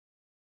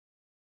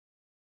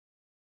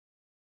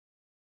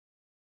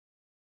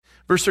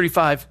Verse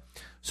 35,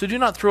 so do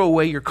not throw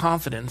away your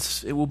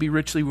confidence. It will be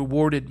richly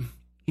rewarded.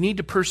 You need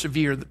to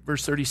persevere,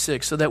 verse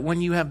 36, so that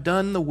when you have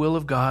done the will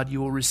of God, you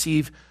will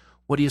receive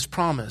what he has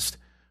promised.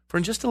 For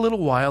in just a little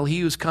while, he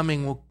who is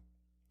coming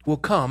will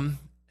come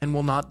and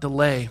will not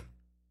delay.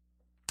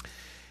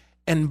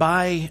 But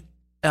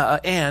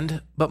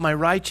my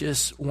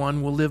righteous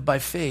one will live by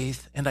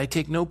faith, and I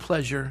take no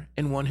pleasure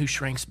in one who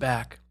shrinks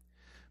back.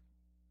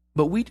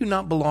 But we do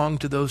not belong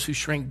to those who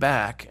shrink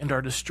back and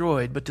are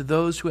destroyed, but to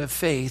those who have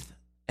faith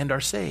and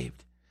are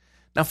saved.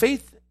 Now,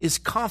 faith is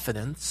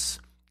confidence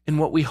in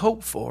what we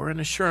hope for and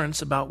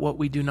assurance about what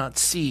we do not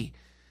see.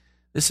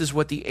 This is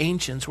what the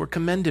ancients were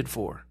commended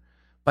for.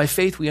 By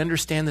faith, we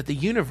understand that the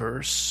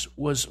universe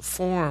was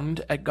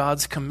formed at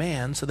God's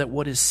command so that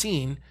what is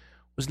seen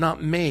was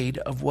not made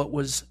of what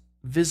was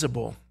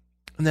visible.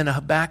 And then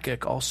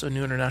Habakkuk, also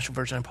New International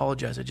Version, I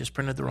apologize, I just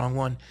printed the wrong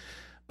one.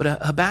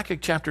 But Habakkuk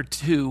chapter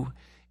 2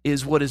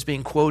 is what is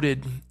being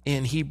quoted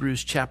in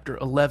Hebrews chapter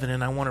 11,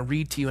 and I want to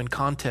read to you in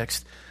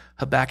context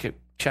Habakkuk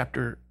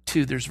chapter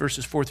 2. There's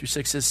verses 4 through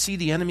 6. It says, see,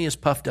 the enemy is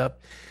puffed up,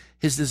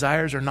 his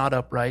desires are not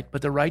upright,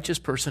 but the righteous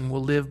person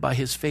will live by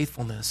his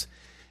faithfulness.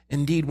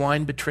 Indeed,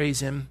 wine betrays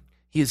him.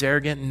 He is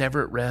arrogant and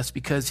never at rest,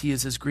 because he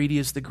is as greedy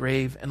as the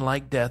grave, and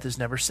like death is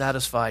never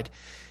satisfied.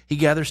 He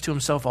gathers to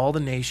himself all the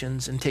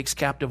nations and takes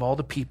captive all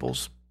the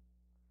peoples.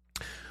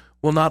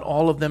 Will not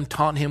all of them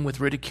taunt him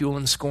with ridicule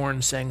and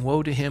scorn, saying,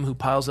 woe to him who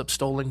piles up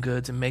stolen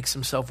goods and makes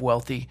himself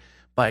wealthy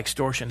by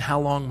extortion? How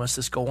long must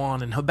this go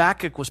on? And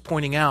Habakkuk was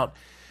pointing out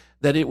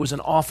that it was an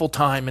awful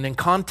time, and in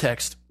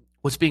context,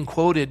 what's being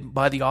quoted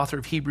by the author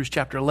of Hebrews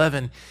chapter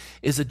 11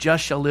 is the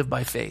just shall live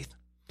by faith.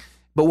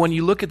 But when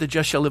you look at the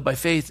just shall live by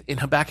faith in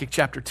Habakkuk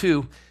chapter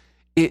 2,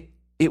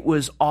 it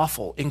was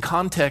awful. In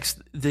context,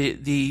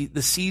 the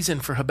season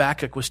for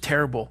Habakkuk was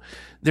terrible.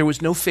 There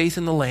was no faith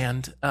in the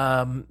land.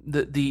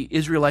 The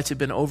Israelites had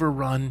been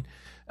overrun.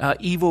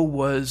 Evil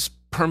was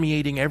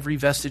permeating every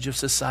vestige of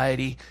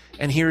society.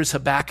 And here is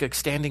Habakkuk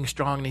standing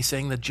strong, and he's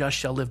saying the just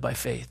shall live by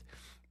faith.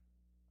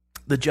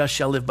 The just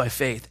shall live by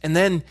faith. And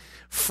then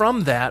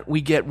from that,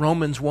 we get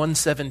Romans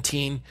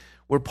 1:17,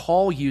 where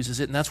Paul uses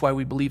it, and that's why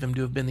we believe him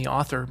to have been the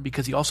author,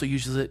 because he also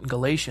uses it in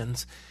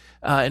Galatians.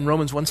 In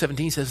Romans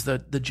 1:17 says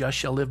the just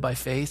shall live by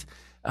faith.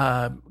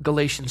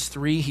 Galatians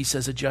 3, he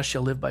says the just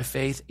shall live by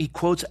faith. He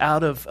quotes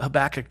out of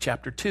Habakkuk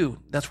chapter 2.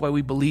 That's why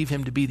we believe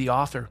him to be the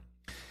author.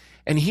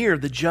 And here,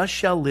 the just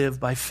shall live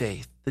by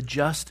faith. The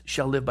just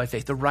shall live by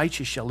faith. The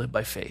righteous shall live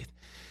by faith.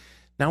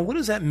 Now, what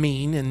does that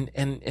mean? And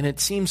it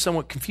seems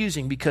somewhat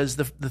confusing, because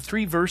the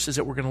three verses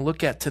that we're going to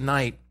look at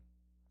tonight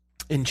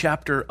in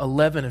chapter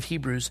 11 of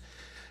Hebrews,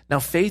 now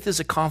faith is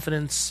a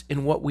confidence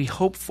in what we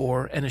hope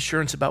for and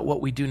assurance about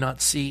what we do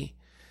not see.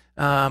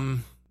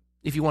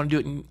 If you want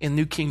to do it in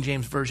New King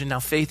James Version, now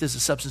faith is the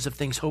substance of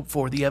things hoped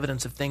for, the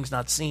evidence of things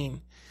not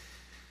seen.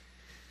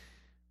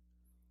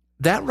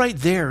 That right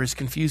there is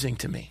confusing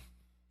to me.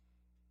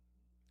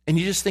 And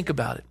you just think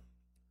about it.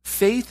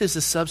 Faith is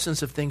the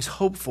substance of things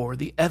hoped for,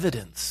 the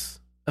evidence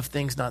of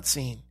things not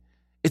seen.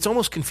 It's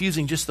almost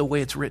confusing just the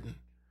way it's written.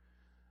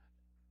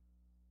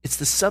 It's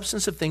the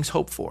substance of things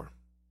hoped for.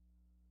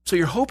 So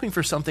you're hoping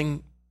for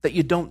something that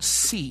you don't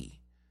see.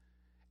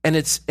 And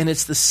it's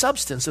the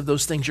substance of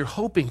those things you're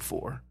hoping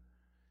for.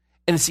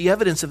 And it's the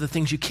evidence of the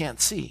things you can't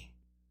see.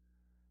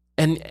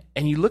 And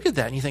you look at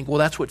that and you think, well,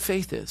 that's what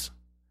faith is.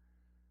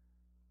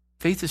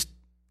 Faith is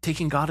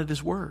taking God at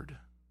his word.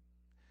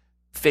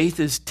 Faith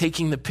is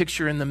taking the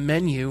picture in the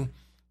menu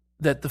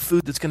that the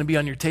food that's going to be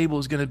on your table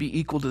is going to be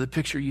equal to the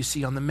picture you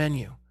see on the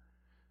menu.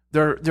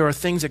 There are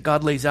things that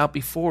God lays out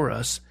before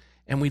us,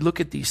 and we look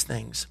at these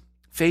things.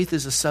 Faith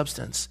is a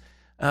substance.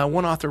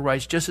 One author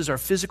writes, just as our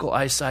physical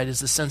eyesight is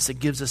the sense that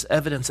gives us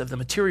evidence of the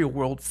material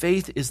world,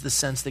 faith is the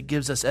sense that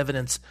gives us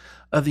evidence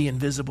of the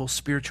invisible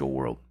spiritual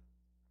world.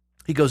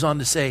 He goes on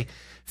to say,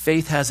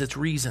 faith has its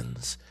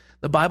reasons.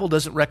 The Bible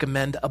doesn't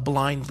recommend a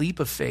blind leap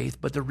of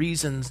faith, but the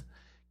reasons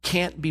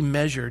can't be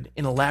measured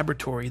in a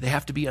laboratory. They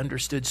have to be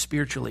understood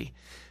spiritually.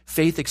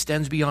 Faith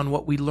extends beyond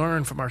what we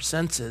learn from our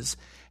senses,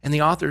 and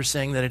the author is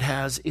saying that it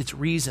has its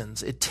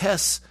reasons. Its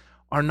tests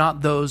are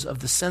not those of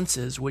the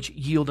senses, which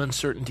yield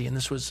uncertainty. And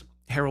this was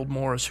Harold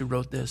Morris who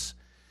wrote this.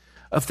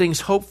 Of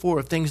things hoped for,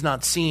 of things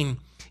not seen.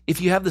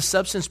 If you have the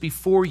substance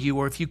before you,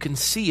 or if you can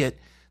see it,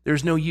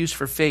 there's no use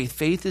for faith.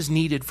 Faith is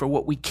needed for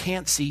what we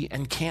can't see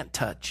and can't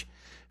touch.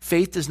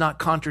 Faith does not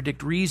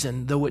contradict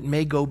reason, though it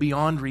may go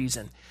beyond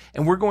reason.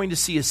 And we're going to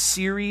see a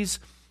series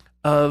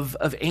of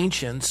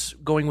ancients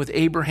going with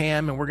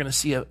Abraham, and we're going to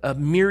see a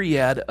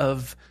myriad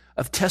of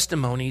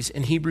testimonies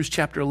in Hebrews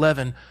chapter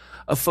 11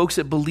 of folks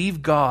that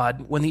believed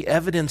God when the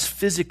evidence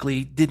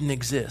physically didn't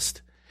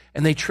exist.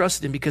 And they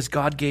trusted him because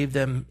God gave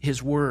them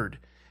his word.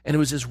 And it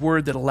was his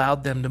word that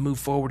allowed them to move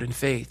forward in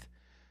faith.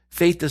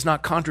 Faith does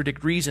not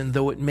contradict reason,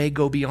 though it may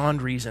go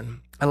beyond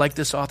reason. I like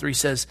this author. He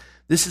says,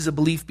 this is a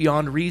belief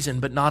beyond reason,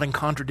 but not in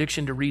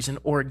contradiction to reason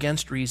or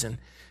against reason.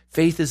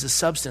 Faith is a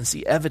substance,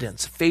 the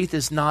evidence. Faith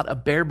is not a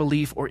bare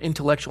belief or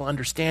intellectual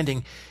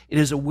understanding. It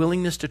is a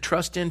willingness to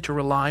trust in, to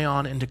rely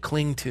on, and to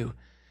cling to.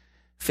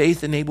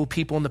 Faith enabled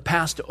people in the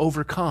past to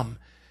overcome.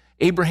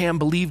 Abraham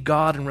believed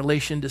God in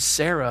relation to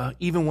Sarah,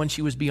 even when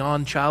she was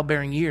beyond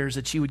childbearing years,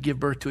 that she would give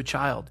birth to a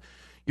child.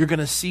 You're going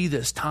to see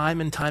this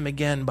time and time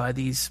again by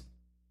these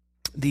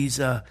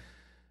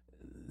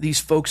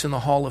folks in the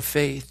hall of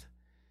faith.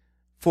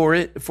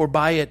 For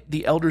by it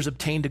the elders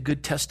obtained a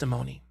good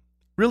testimony.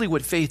 Really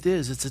what faith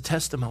is, it's a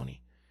testimony.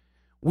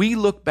 We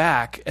look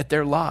back at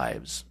their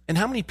lives, and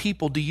how many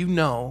people do you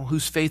know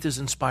whose faith has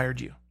inspired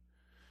you?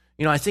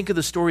 You know, I think of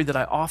the story that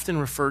I often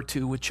refer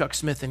to with Chuck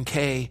Smith and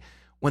Kay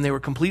when they were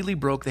completely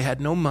broke. They had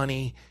no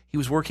money. He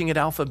was working at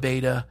Alpha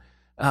Beta.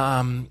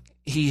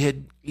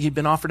 He'd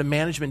been offered a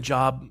management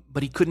job,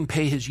 but he couldn't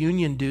pay his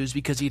union dues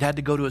because he'd had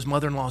to go to his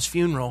mother-in-law's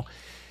funeral.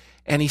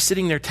 And he's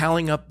sitting there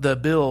tallying up the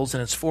bills,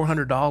 and it's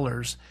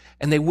 $400.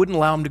 And they wouldn't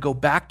allow him to go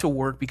back to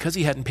work because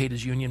he hadn't paid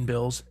his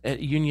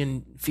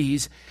union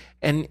fees.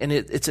 And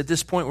it's at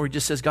this point where he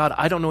just says, God,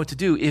 I don't know what to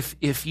do.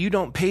 If you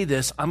don't pay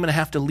this, I'm going to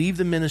have to leave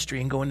the ministry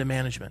and go into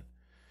management.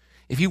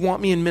 If you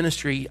want me in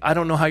ministry, I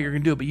don't know how you're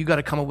going to do it, but you got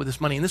to come up with this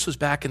money. And this was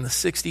back in the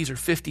 60s or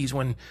 50s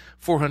when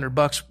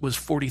 $400 was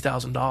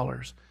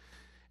 $40,000.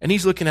 And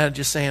he's looking at it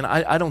just saying,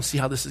 I don't see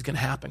how this is going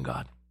to happen,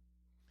 God.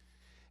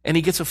 And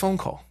he gets a phone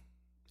call.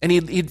 And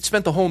he'd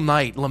spent the whole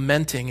night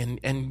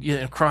lamenting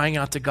and crying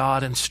out to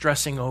God and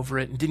stressing over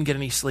it and didn't get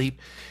any sleep.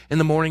 In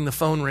the morning, the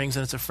phone rings,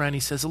 and it's a friend. He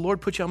says, the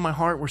Lord put you on my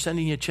heart. We're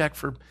sending you a check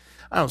for,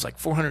 I don't know, it was like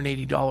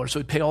 $480. So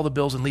he'd pay all the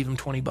bills and leave him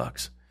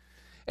 $20.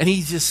 And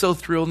he's just so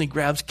thrilled, and he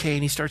grabs Kay,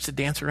 and he starts to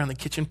dance around the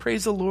kitchen.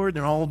 Praise the Lord.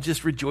 They're all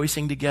just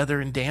rejoicing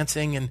together and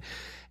dancing.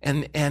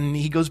 And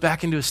he goes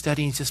back into his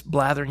study, and he's just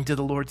blathering to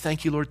the Lord.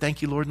 Thank you, Lord.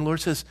 Thank you, Lord. And the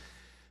Lord says,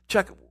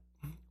 Chuck,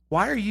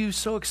 why are you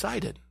so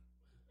excited?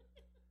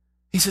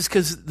 He says,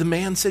 because the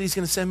man said he's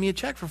going to send me a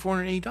check for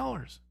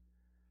 $480.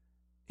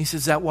 He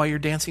says, is that why you're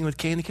dancing with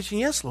Kay in the kitchen?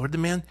 Yes, Lord. The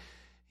man,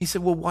 he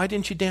said, well, why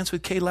didn't you dance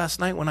with Kay last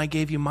night when I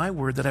gave you my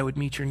word that I would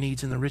meet your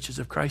needs in the riches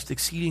of Christ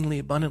exceedingly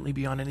abundantly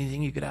beyond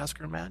anything you could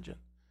ask or imagine?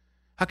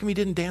 How come you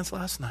didn't dance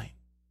last night?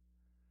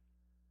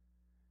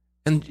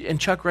 And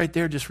Chuck right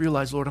there just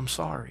realized, Lord, I'm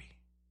sorry.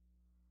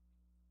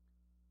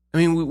 I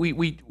mean,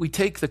 we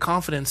take the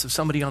confidence of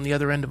somebody on the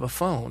other end of a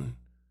phone.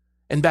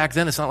 And back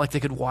then, it's not like they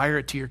could wire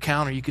it to your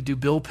account, or you could do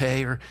bill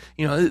pay, or,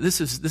 you know,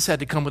 this had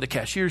to come with a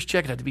cashier's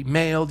check. It had to be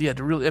mailed. You had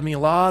to really, a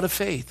lot of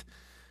faith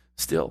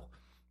still.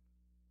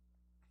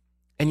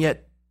 And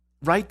yet,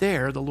 right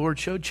there, the Lord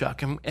showed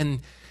Chuck.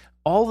 And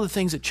all the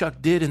things that Chuck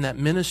did in that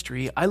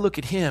ministry, I look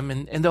at him,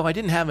 and though I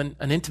didn't have an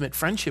intimate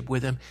friendship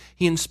with him,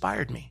 he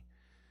inspired me.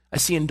 I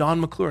see in Don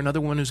McClure,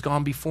 another one who's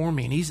gone before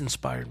me, and he's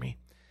inspired me.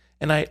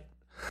 And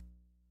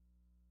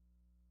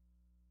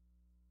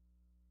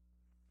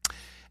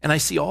I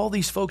see all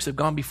these folks that have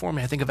gone before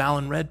me. I think of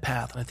Alan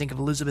Redpath, and I think of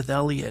Elizabeth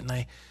Elliot,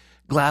 and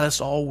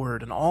Gladys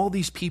Allward, and all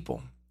these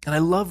people. And I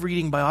love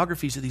reading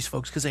biographies of these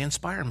folks because they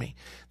inspire me.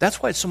 That's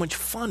why it's so much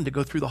fun to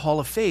go through the Hall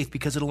of Faith,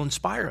 because it'll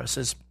inspire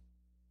us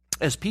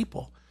as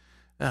people.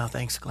 Oh,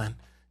 thanks, Glenn.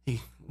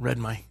 He read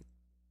my...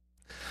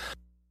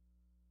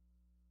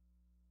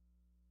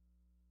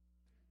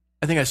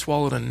 I think I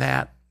swallowed a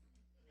gnat.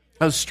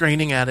 I was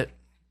straining at it.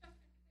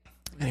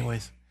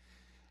 Anyways.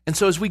 And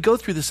so as we go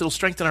through this, it'll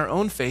strengthen our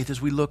own faith as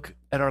we look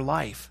at our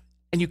life.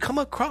 And you come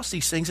across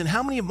these things, and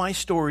how many of my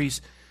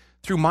stories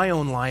through my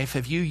own life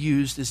have you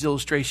used as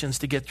illustrations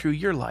to get through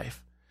your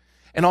life?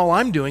 And all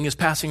I'm doing is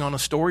passing on a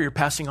story or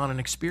passing on an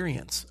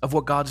experience of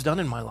what God's done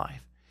in my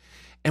life.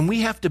 And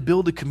we have to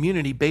build a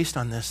community based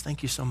on this.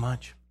 Thank you so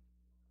much.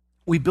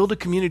 We build a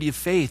community of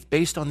faith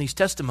based on these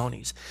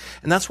testimonies.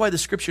 And that's why the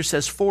scripture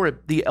says, for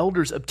it, the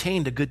elders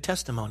obtained a good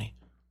testimony.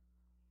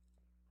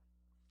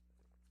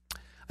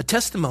 A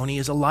testimony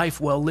is a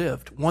life well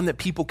lived, one that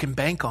people can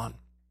bank on.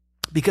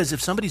 Because if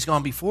somebody's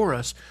gone before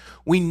us,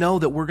 we know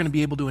that we're going to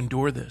be able to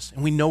endure this,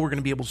 and we know we're going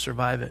to be able to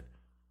survive it.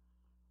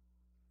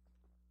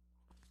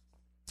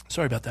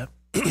 Sorry about that.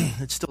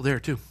 It's still there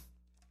too.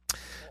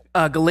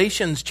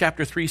 Galatians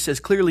chapter 3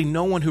 says, clearly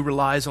no one who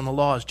relies on the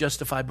law is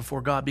justified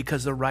before God,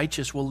 because the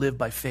righteous will live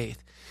by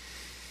faith.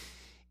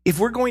 If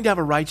we're going to have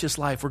a righteous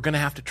life, we're going to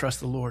have to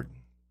trust the Lord.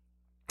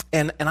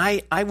 And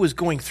I was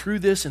going through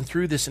this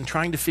and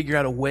trying to figure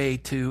out a way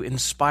to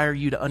inspire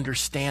you to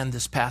understand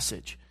this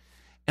passage.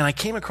 And I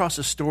came across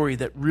a story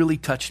that really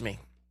touched me.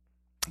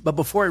 But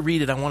before I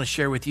read it, I want to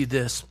share with you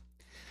this.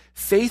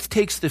 Faith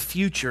takes the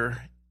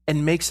future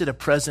and makes it a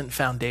present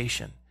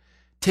foundation.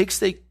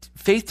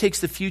 Faith takes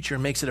the future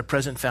and makes it a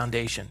present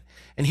foundation.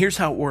 And here's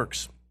how it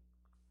works.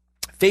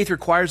 Faith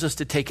requires us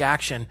to take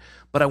action,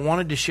 but I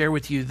wanted to share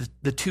with you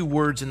the two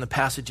words in the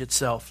passage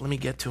itself. Let me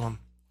get to them.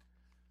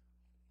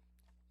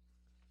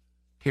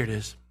 Here it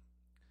is.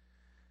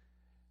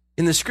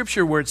 In the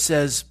scripture where it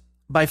says,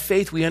 by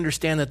faith we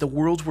understand that the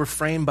worlds were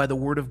framed by the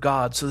word of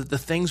God, so that the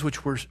things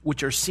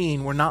which are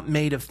seen were not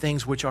made of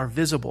things which are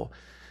visible.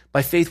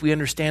 By faith, we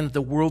understand that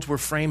the worlds were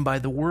framed by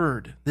the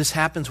word. This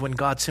happens when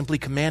God simply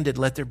commanded,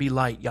 let there be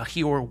light.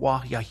 Yahior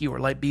wa Yahior,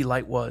 light be,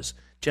 light was.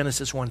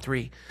 Genesis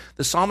 1:3.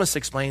 The psalmist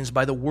explains,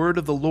 by the word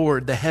of the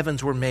Lord the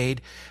heavens were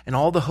made, and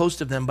all the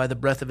host of them by the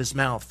breath of his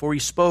mouth. For he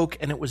spoke,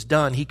 and it was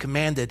done. He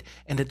commanded,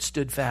 and it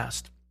stood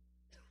fast.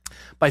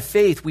 By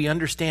faith, we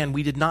understand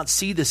we did not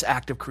see this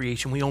act of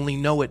creation. We only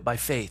know it by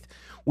faith.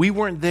 We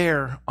weren't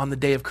there on the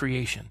day of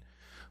creation,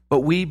 but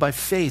we, by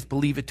faith,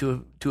 believe it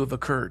to have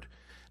occurred.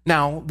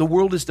 Now, the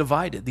world is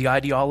divided. The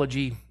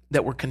ideology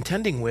that we're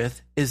contending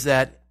with is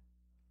that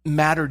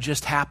matter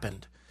just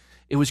happened.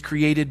 It was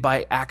created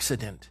by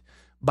accident,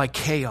 by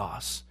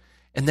chaos.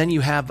 And then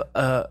you have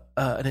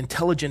an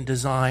intelligent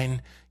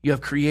design, you have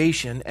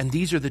creation, and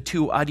these are the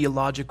two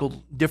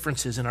ideological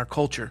differences in our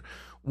culture.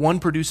 One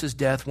produces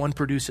death, one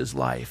produces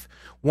life.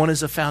 One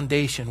is a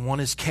foundation, one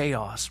is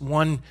chaos.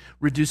 One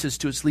reduces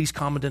to its least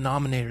common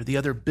denominator. The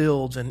other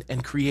builds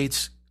and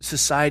creates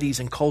societies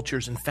and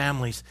cultures and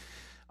families.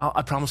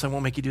 I promise I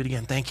won't make you do it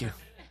again. Thank you.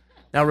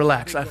 Now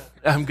relax.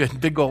 I'm good.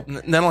 Big gulp. And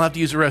then I'll have to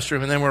use the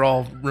restroom, and then we're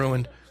all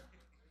ruined.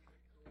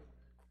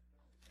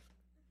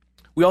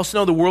 We also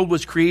know the world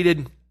was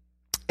created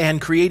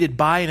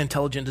by an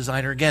intelligent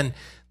designer. Again,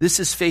 this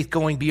is faith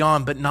going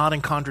beyond, but not in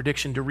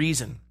contradiction to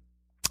reason.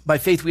 By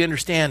faith, we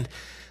understand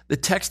the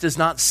text does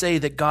not say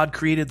that God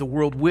created the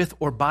world with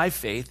or by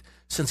faith,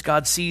 since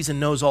God sees and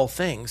knows all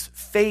things.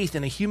 Faith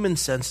in a human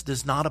sense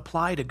does not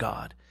apply to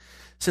God.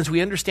 Since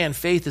we understand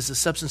faith is the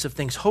substance of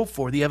things hoped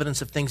for, the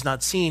evidence of things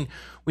not seen,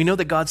 we know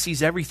that God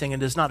sees everything and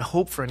does not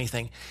hope for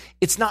anything.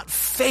 It's not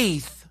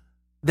faith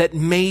that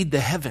made the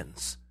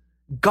heavens.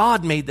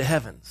 God made the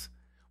heavens.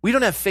 We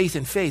don't have faith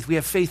in faith. We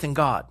have faith in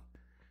God.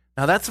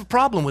 Now, that's a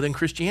problem within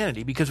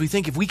Christianity because we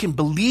think if we can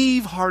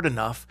believe hard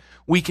enough,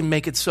 we can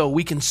make it so.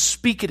 We can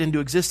speak it into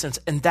existence,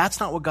 and that's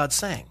not what God's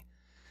saying.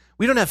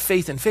 We don't have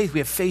faith in faith. We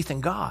have faith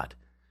in God.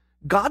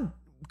 God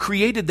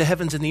created the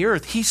heavens and the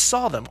earth. He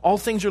saw them. All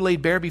things are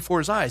laid bare before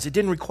his eyes. It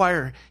didn't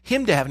require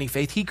him to have any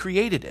faith. He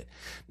created it.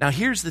 Now,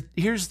 here's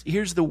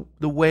the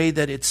way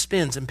that it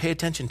spins, and pay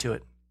attention to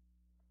it.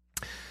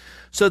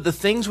 So the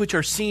things which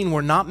are seen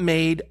were not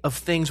made of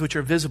things which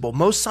are visible.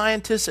 Most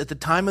scientists at the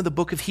time of the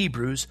book of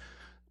Hebrews,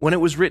 when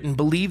it was written,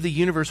 believed the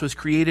universe was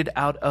created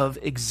out of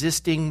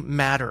existing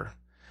matter,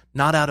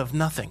 not out of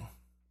nothing.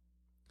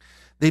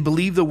 They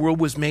believe the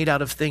world was made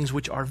out of things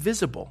which are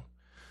visible.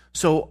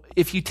 So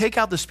if you take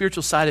out the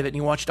spiritual side of it and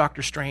you watch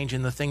Doctor Strange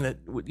and the thing that,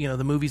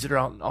 the movies that are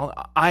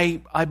out,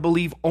 I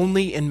believe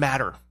only in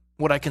matter,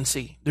 what I can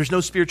see. There's no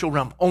spiritual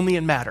realm, only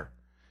in matter.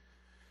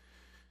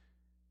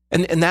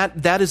 And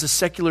that is a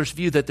secularist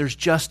view that there's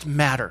just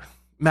matter.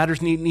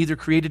 Matter's neither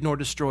created nor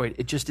destroyed.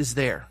 It just is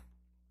there.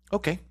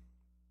 Okay.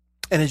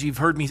 And as you've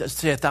heard me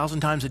say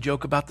 1,000 times, a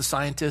joke about the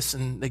scientists,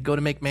 and they go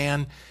to make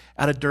man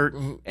out of dirt,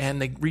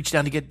 and they reach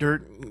down to get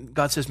dirt.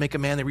 God says, make a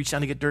man. They reach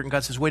down to get dirt, and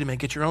God says, wait a minute,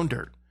 get your own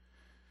dirt.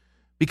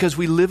 Because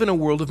we live in a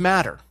world of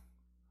matter.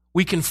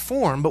 We can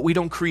form, but we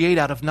don't create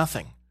out of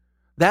nothing.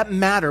 That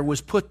matter was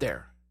put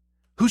there.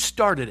 Who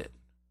started it?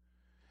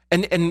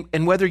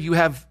 And whether you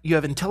have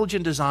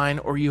intelligent design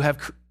or you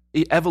have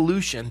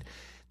evolution,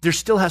 there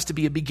still has to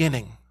be a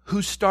beginning.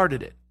 Who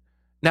started it?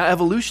 Now,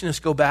 evolutionists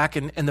go back,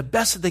 and the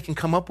best that they can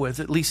come up with,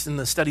 at least in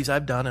the studies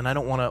I've done, and I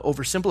don't want to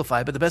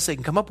oversimplify, but the best they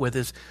can come up with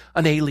is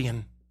an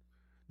alien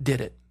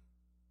did it.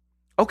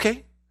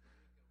 Okay.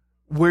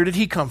 Where did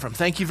he come from?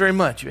 Thank you very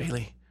much,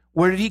 Bailey.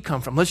 Where did he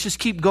come from? Let's just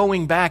keep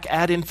going back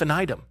ad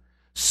infinitum.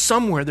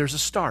 Somewhere there's a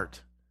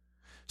start.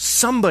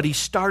 Somebody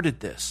started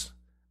this.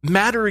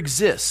 Matter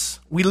exists.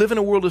 We live in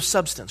a world of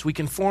substance. We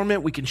can form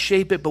it, we can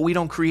shape it, but we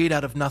don't create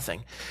out of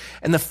nothing.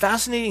 And the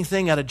fascinating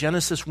thing out of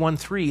Genesis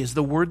 1:3 is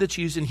the word that's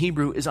used in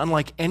Hebrew is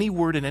unlike any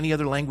word in any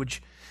other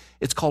language.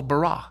 It's called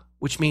bara,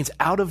 which means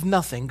out of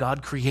nothing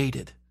God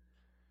created.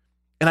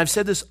 And I've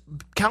said this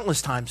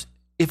countless times.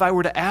 If I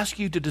were to ask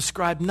you to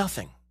describe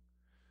nothing,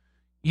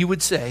 you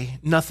would say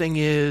nothing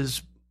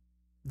is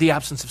the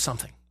absence of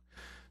something.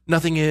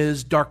 Nothing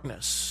is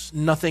darkness.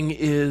 Nothing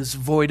is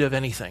void of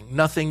anything.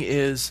 Nothing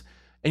is...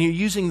 And you're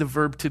using the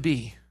verb to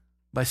be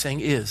by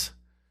saying is,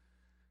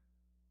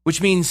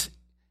 which means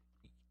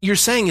you're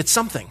saying it's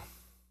something.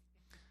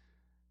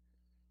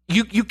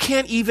 You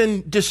can't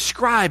even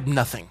describe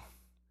nothing.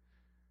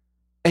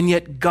 And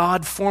yet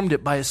God formed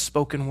it by his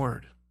spoken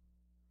word.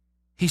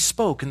 He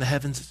spoke and the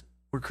heavens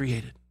were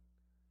created.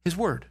 His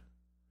word.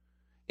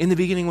 In the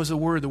beginning was the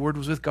Word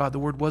was with God, the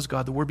Word was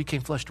God, the Word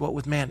became flesh, dwelt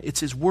with man. It's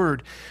his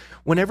word.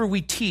 Whenever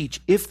we teach,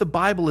 if the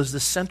Bible is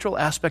the central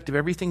aspect of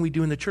everything we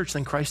do in the church,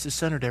 then Christ is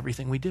centered to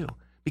everything we do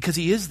because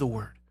he is the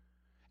Word.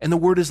 And the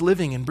Word is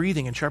living and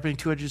breathing and sharpening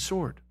two-edged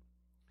sword.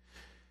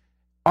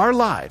 Our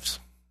lives,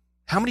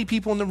 how many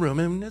people in the room,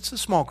 and it's a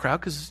small crowd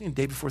because it's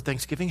day before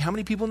Thanksgiving, how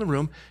many people in the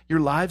room, your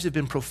lives have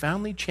been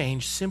profoundly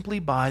changed simply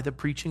by the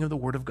preaching of the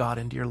Word of God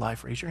into your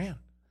life? Raise your hand.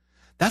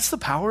 That's the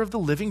power of the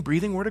living,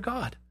 breathing Word of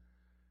God.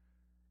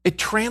 It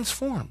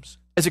transforms.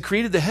 As it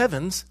created the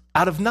heavens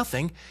out of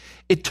nothing,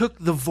 it took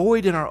the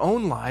void in our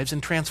own lives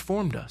and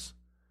transformed us.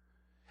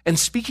 And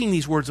speaking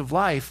these words of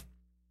life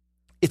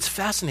it's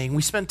fascinating.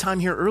 We spent time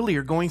here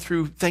earlier going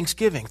through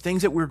Thanksgiving,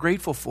 things that we're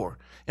grateful for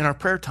in our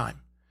prayer time.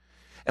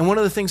 And one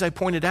of the things I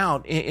pointed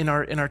out in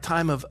our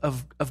time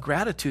of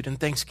gratitude and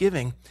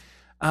Thanksgiving,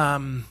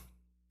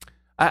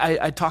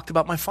 I talked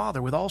about my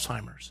father with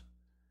Alzheimer's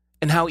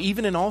and how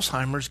even in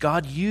Alzheimer's,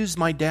 God used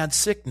my dad's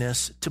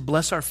sickness to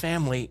bless our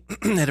family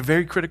at a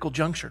very critical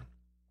juncture.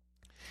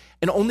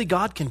 And only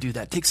God can do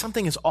that. Take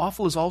something as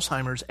awful as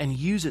Alzheimer's and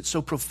use it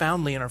so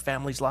profoundly in our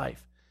family's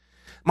life.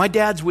 My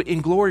dad's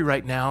in glory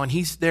right now, and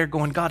he's there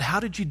going, God, how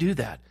did you do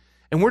that?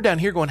 And we're down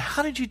here going,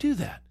 how did you do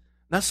that?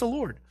 And that's the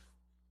Lord.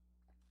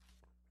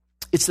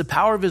 It's the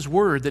power of his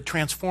word that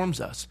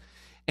transforms us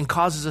and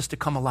causes us to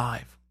come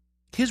alive.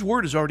 His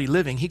word is already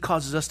living. He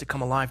causes us to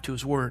come alive to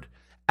his word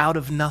out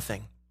of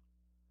nothing.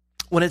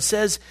 When it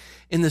says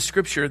in the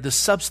scripture, the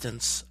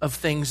substance of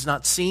things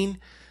not seen,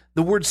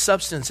 the word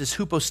substance is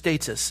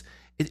hypostasis.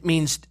 It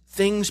means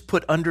things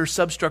put under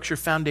substructure,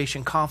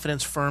 foundation,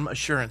 confidence, firm,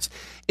 assurance.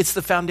 It's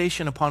the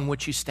foundation upon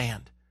which you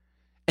stand,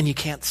 and you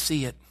can't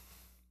see it.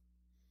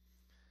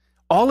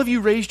 All of you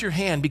raised your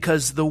hand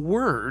because the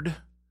word,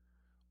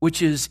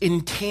 which is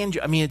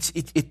intangible,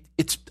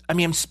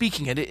 I'm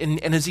speaking it,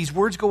 and as these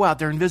words go out,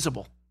 they're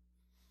invisible.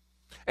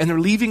 And they're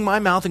leaving my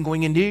mouth and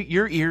going into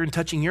your ear and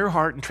touching your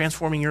heart and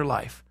transforming your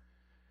life.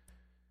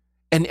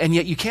 And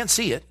yet you can't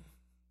see it,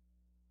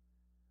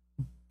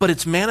 but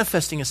it's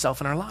manifesting itself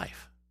in our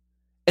life.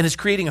 And it's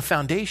creating a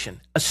foundation,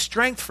 a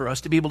strength for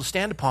us to be able to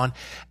stand upon.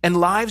 And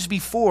lives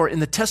before, in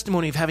the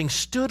testimony of having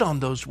stood on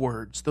those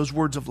words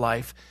of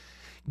life,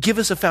 give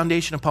us a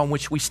foundation upon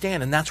which we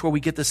stand. And that's where we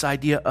get this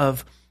idea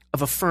of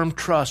a firm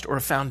trust or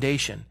a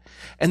foundation.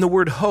 And the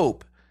word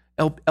hope,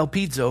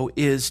 elpizo,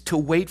 is to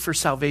wait for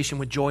salvation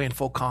with joy and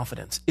full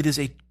confidence. It is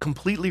a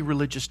completely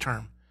religious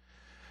term.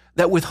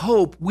 That with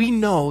hope, we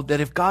know that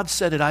if God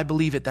said it, I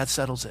believe it, that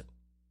settles it.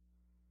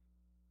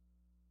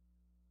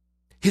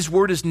 His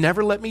word has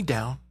never let me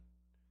down.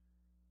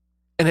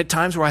 And at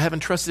times where I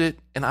haven't trusted it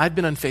and I've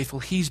been unfaithful,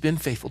 he's been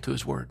faithful to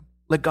his word.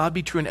 Let God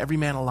be true and every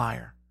man a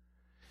liar.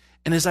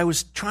 And as I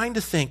was trying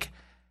to think,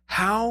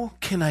 how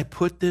can I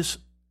put this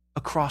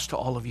across to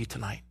all of you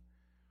tonight?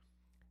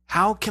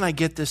 How can I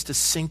get this to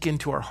sink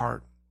into our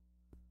heart?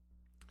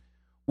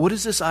 What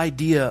is this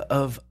idea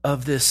of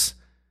this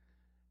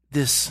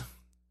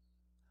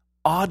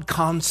odd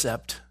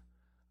concept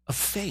of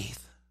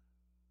faith?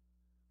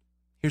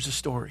 Here's a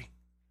story.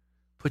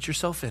 Put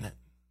yourself in it.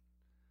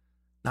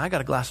 Now I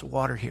got a glass of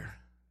water here.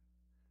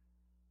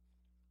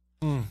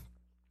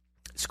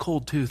 It's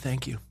cold too,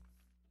 thank you.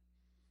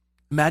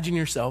 Imagine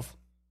yourself.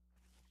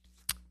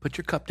 Put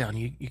your cup down.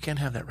 You can't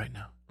have that right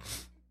now.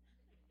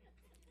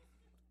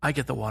 I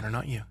get the water,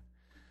 not you.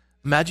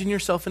 Imagine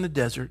yourself in a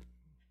desert.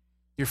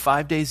 You're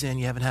 5 days in,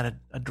 you haven't had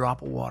a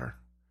drop of water.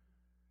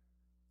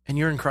 And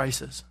you're in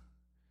crisis.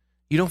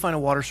 You don't find a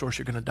water source,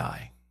 you're going to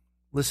die.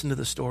 Listen to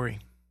the story.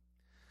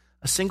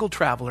 A single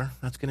traveler,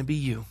 that's going to be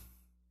you.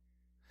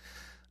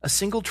 A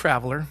single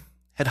traveler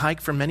had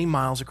hiked for many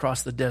miles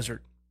across the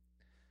desert.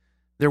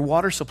 Their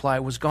water supply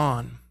was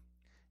gone,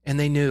 and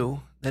they knew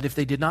that if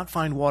they did not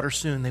find water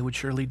soon, they would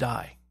surely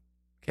die.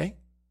 Okay?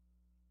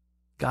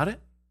 Got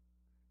it?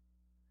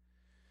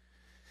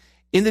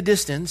 In the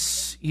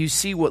distance, you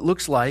see what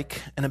looks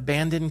like an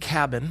abandoned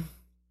cabin,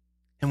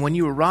 and when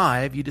you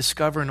arrive, you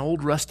discover an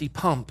old rusty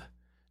pump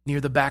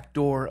near the back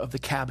door of the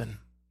cabin.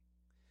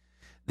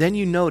 Then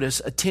you notice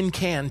a tin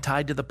can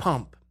tied to the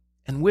pump,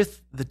 and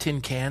with the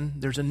tin can,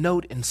 there's a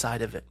note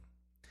inside of it.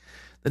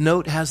 The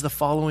note has the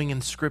following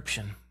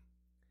inscription: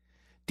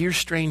 Dear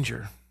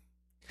stranger,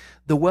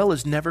 the well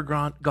has never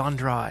gone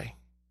dry,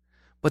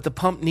 but the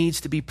pump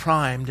needs to be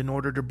primed in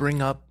order to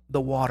bring up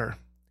the water.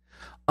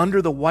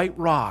 Under the white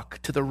rock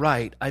to the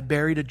right, I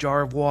buried a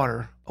jar of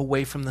water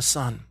away from the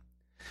sun.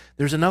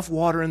 There's enough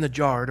water in the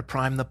jar to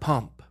prime the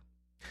pump.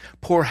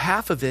 Pour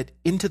half of it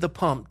into the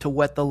pump to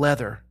wet the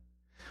leather.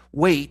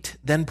 Wait,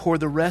 then pour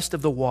the rest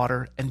of the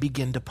water and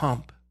begin to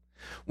pump.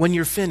 When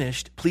you're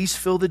finished, please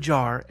fill the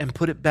jar and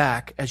put it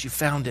back as you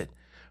found it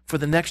for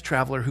the next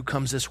traveler who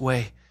comes this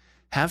way.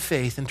 Have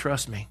faith and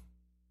trust me.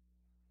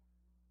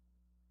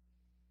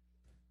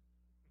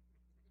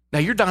 Now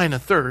you're dying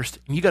of thirst,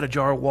 and you got a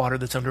jar of water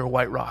that's under a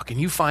white rock,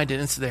 and you find it,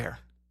 and it's there.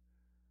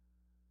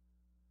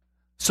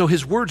 So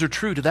his words are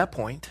true to that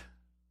point,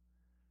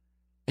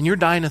 and you're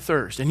dying of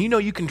thirst, and you know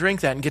you can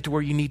drink that and get to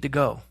where you need to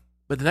go,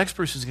 but the next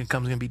person who's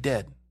going to be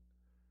dead.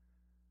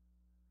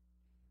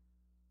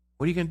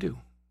 What are you going to do?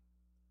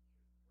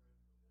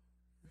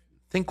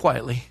 Think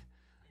quietly.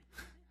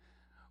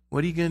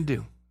 What are you going to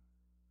do?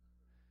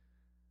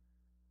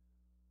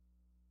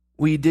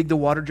 Will you dig the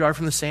water jar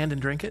from the sand and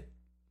drink it?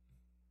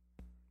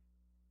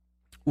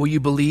 Will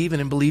you believe,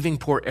 and in believing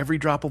pour every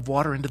drop of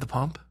water into the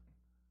pump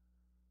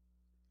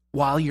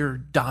while you're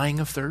dying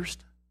of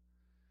thirst?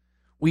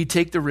 Will you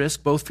take the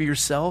risk both for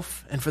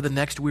yourself and for the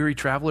next weary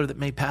traveler that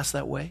may pass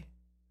that way?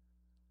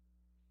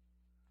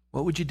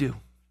 What would you do?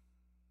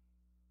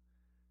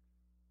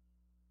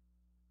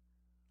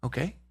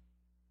 Okay?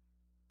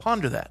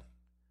 Ponder that.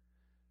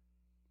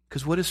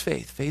 Because what is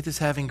faith? Faith is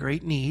having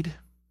great need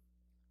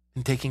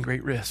and taking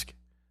great risk.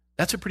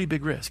 That's a pretty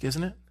big risk,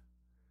 isn't it?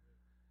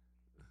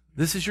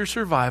 This is your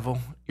survival.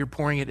 You're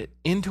pouring it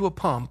into a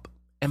pump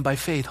and by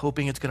faith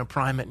hoping it's going to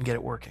prime it and get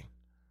it working.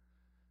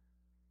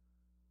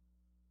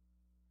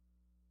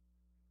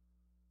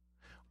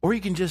 Or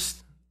you can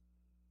just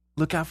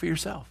look out for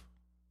yourself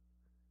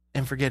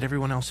and forget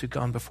everyone else who's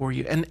gone before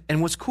you.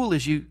 And what's cool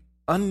is you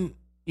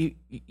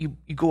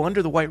go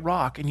under the white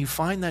rock and you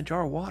find that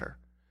jar of water.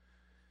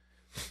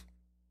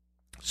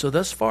 So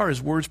thus far,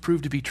 his words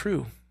prove to be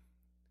true.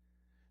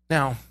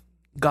 Now,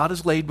 God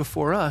has laid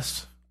before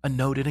us a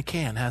note in a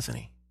can, hasn't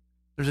he?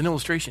 There's an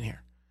illustration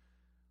here.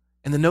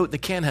 And the note in the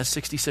can has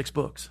 66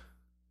 books.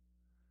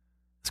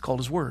 It's called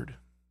his word.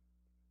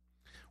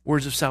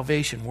 Words of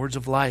salvation, words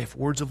of life,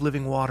 words of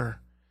living water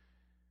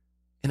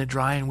in a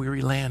dry and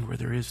weary land where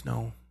there is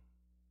no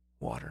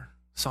water.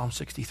 Psalm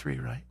 63,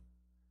 right?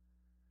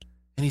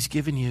 And he's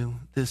given you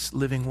this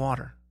living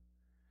water.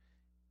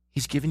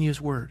 He's given you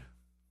his word.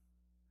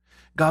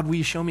 God, will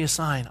you show me a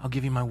sign? I'll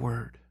give you my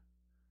word.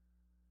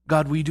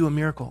 God, will you do a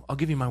miracle? I'll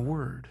give you my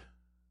word.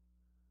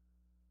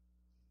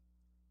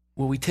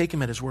 Will we take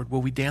him at his word?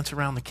 Will we dance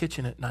around the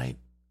kitchen at night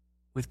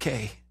with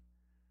Kay?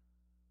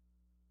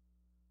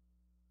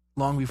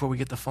 Long before we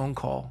get the phone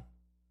call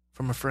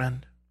from a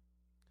friend.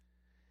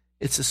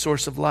 It's the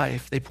source of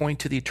life. They point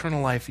to the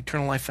eternal life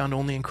found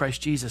only in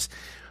Christ Jesus.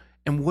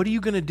 And what are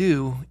you going to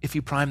do if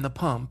you prime the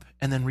pump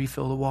and then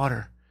refill the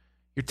water?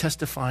 You're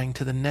testifying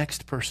to the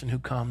next person who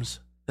comes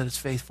that is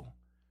faithful.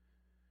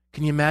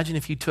 Can you imagine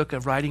if you took a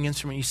writing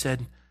instrument and you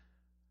said,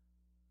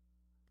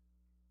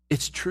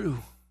 it's true,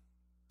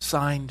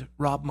 signed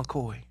Rob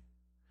McCoy.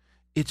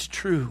 It's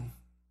true,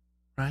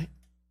 right?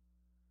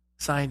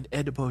 Signed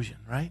Ed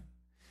DeBosian, right?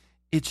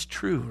 It's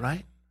true,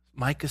 right?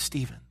 Micah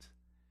Stevens.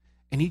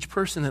 And each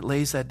person that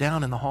lays that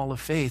down in the hall of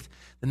faith,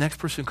 the next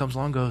person who comes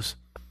along goes,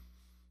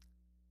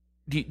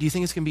 do you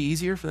think it's going to be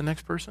easier for the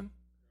next person?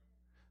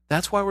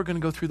 That's why we're going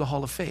to go through the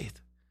hall of faith.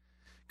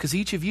 Because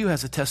each of you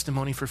has a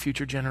testimony for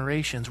future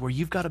generations where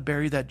you've got to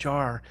bury that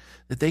jar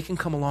that they can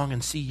come along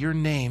and see your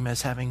name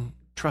as having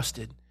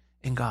trusted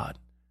in God.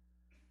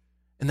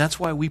 And that's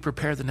why we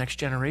prepare the next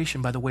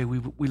generation by the way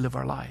we live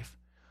our life.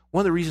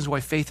 One of the reasons why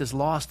faith is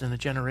lost in a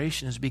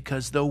generation is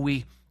because though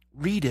we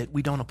read it,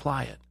 we don't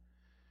apply it.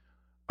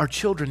 Our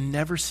children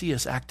never see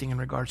us acting in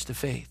regards to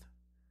faith.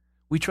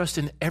 We trust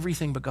in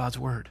everything but God's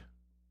word.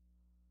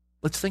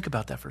 Let's think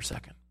about that for a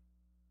second.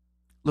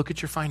 Look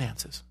at your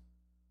finances.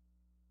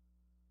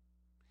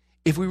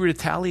 If we were to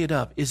tally it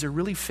up, is there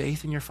really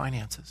faith in your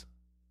finances?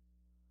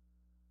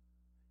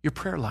 Your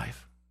prayer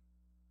life?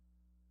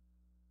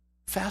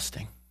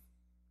 Fasting?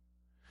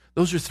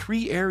 Those are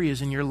three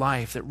areas in your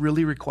life that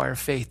really require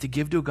faith: to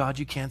give to a God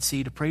you can't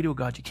see, to pray to a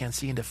God you can't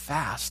see, and to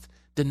fast.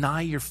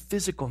 Deny your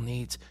physical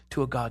needs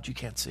to a God you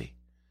can't see.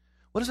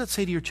 What does that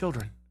say to your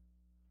children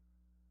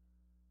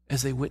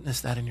as they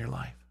witness that in your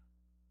life?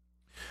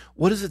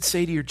 What does it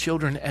say to your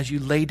children as you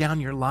lay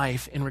down your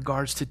life in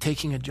regards to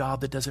taking a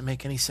job that doesn't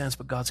make any sense,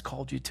 but God's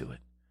called you to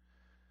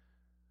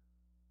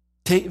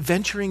it?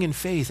 Venturing in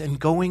faith and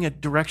going a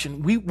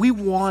direction. We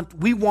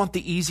want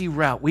the easy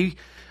route.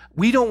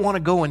 We don't want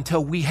to go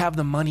until we have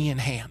the money in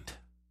hand.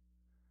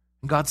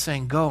 And God's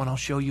saying, go and I'll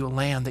show you a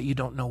land that you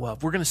don't know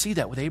of. We're going to see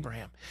that with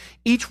Abraham.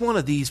 Each one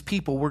of these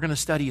people we're going to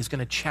study is going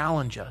to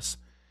challenge us.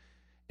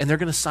 And they're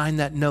going to sign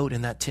that note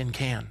in that tin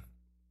can.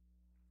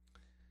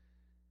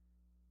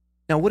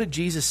 Now, what did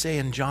Jesus say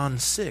in John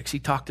 6? He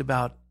talked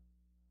about,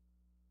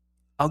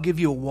 I'll give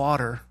you a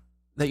water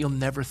that you'll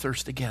never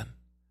thirst again.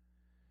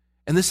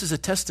 And this is a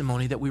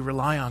testimony that we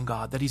rely on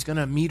God, that he's going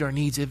to meet our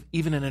needs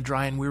even in a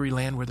dry and weary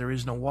land where there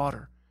is no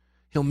water.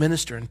 He'll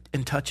minister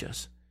and touch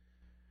us.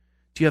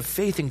 Do you have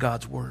faith in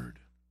God's word?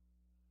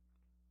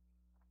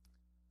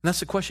 And that's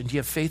the question. Do you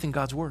have faith in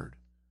God's word?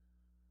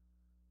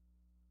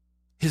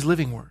 His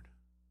living word?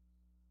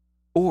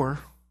 Or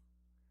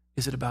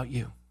is it about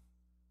you?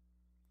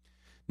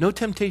 No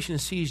temptation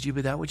has seized you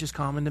but that which is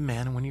common to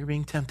man, and when you're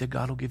being tempted,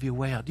 God will give you a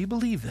way out. Do you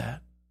believe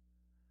that?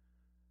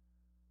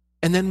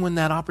 And then when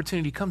that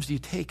opportunity comes, do you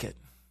take it?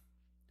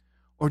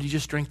 Or do you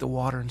just drink the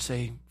water and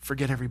say,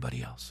 forget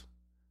everybody else?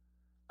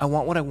 I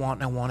want what I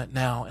want, and I want it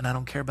now, and I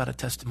don't care about a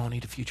testimony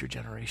to future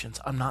generations.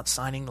 I'm not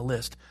signing the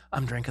list.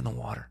 I'm drinking the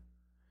water.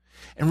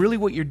 And really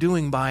what you're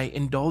doing by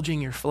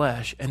indulging your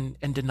flesh and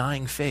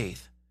denying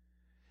faith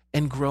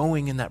and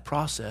growing in that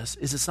process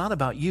is it's not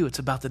about you. It's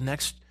about the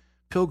next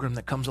pilgrim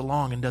that comes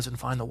along and doesn't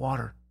find the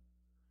water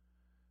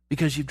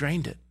because you've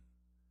drained it.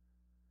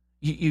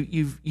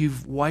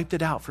 You've wiped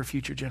it out for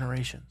future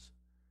generations.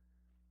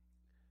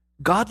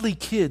 Godly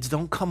kids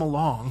don't come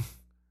along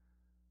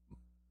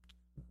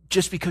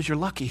just because you're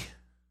lucky.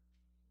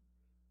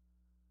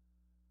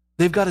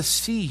 They've got to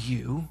see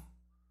you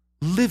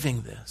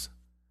living this.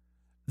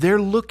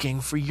 They're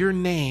looking for your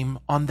name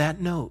on that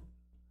note.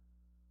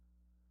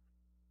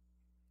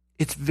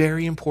 It's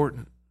very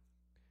important.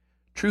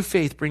 True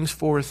faith brings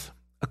forth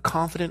a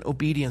confident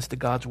obedience to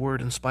God's word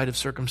in spite of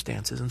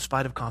circumstances, in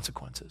spite of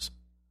consequences.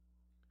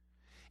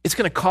 It's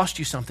going to cost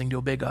you something to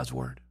obey God's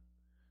word.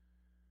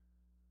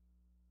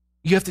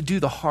 You have to do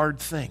the hard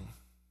thing.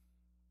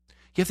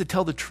 You have to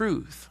tell the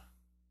truth.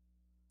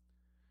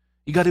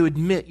 You got to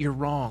admit you're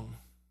wrong.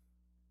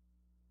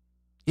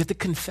 You have to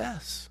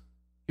confess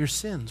your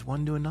sins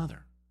one to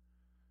another.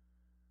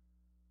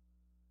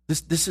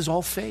 This is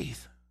all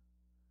faith.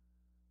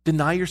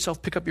 Deny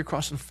yourself, pick up your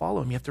cross, and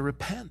follow him. You have to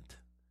repent.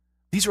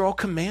 These are all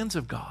commands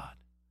of God.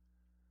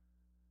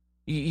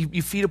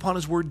 You feed upon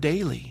his word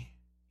daily.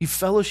 You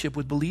fellowship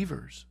with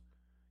believers.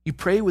 You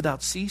pray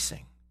without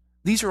ceasing.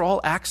 These are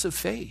all acts of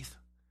faith.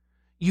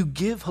 You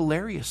give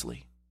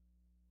hilariously.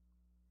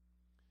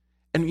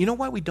 And you know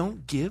why we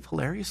don't give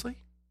hilariously?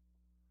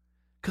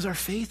 Because our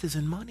faith is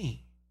in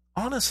money.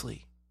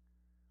 Honestly,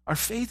 our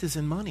faith is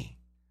in money.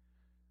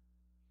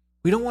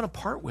 We don't want to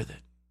part with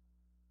it.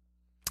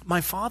 My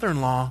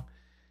father-in-law,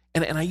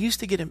 and I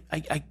used to get him,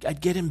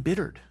 I'd get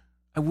embittered.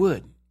 I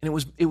would.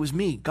 And it was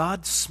me.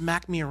 God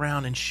smacked me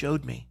around and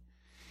showed me.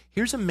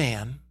 Here's a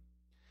man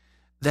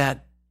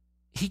that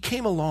he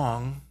came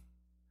along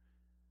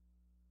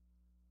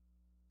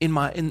in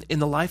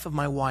the life of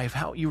my wife.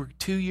 How you were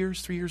 3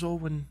 years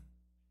old when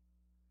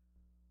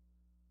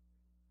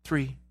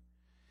 3.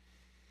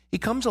 He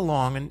comes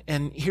along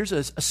and here's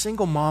a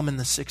single mom in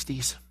the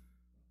 60s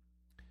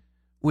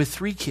with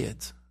 3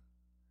 kids.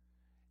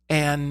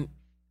 And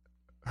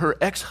her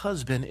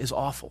ex-husband is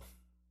awful.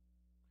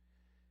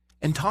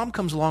 And Tom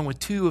comes along with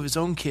 2 of his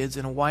own kids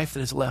and a wife that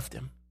has left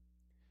him.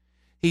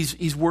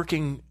 He's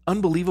working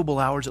unbelievable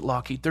hours at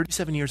Lockheed,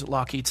 37 years at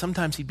Lockheed.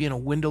 Sometimes he'd be in a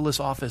windowless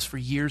office for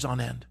years on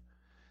end.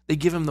 They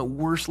give him the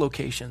worst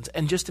locations.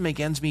 And just to make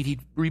ends meet,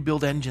 he'd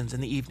rebuild engines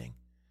in the evening.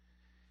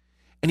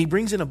 And he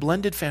brings in a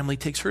blended family,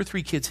 takes her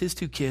 3 kids, his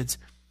 2 kids,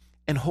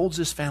 and holds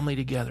this family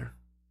together.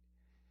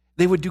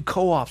 They would do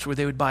co-ops where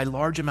they would buy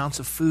large amounts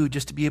of food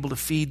just to be able to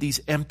feed these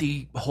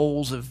empty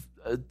holes of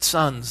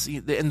sons.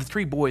 And the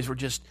 3 boys were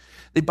just,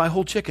 they'd buy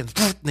whole chickens,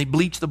 and they'd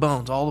bleach the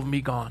bones, all of them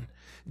be gone.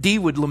 Dee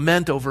would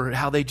lament over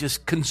how they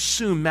just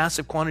consume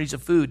massive quantities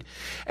of food,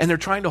 and they're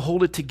trying to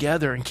hold it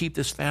together and keep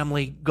this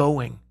family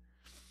going.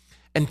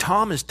 And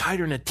Tom is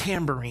tighter than a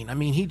tambourine. I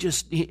mean,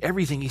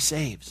 everything he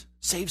saves.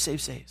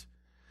 Saves.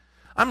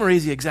 I'm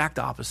raised the exact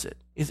opposite.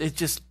 It's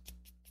just,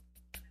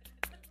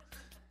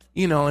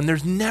 and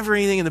there's never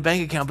anything in the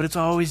bank account, but it's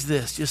always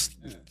this. Just,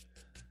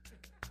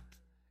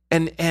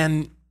 I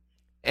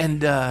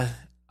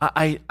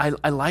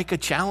like a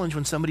challenge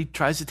when somebody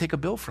tries to take a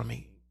bill from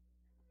me,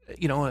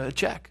 a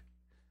check.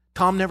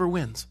 Tom never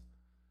wins.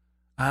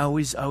 I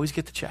always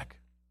get the check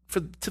for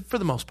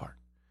the most part.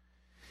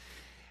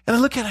 And I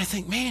look at it, I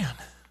think, man,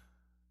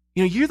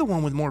 you're the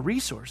one with more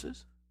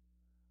resources.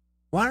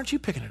 Why aren't you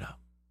picking it up?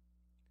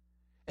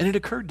 And it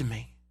occurred to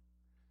me,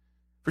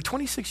 for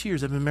 26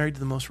 years, I've been married to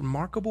the most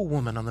remarkable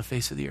woman on the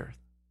face of the earth,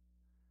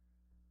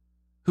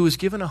 who was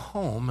given a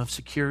home of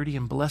security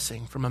and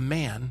blessing from a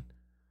man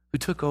who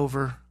took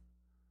over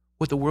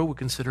what the world would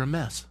consider a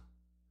mess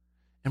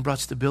and brought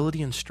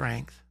stability and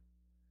strength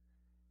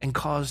and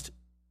caused,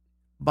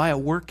 by a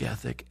work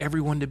ethic,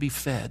 everyone to be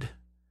fed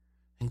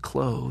and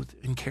clothed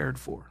and cared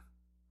for.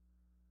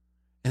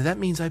 And that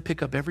means I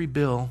pick up every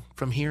bill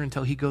from here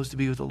until he goes to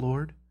be with the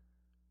Lord.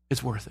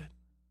 It's worth it.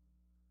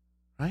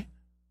 Right?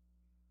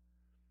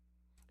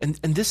 And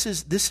this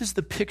is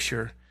the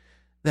picture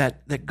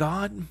that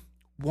God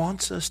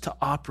wants us to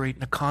operate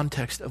in a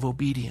context of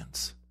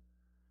obedience.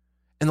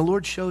 And the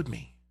Lord showed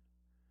me,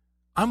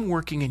 I'm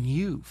working in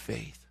you,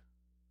 Faith.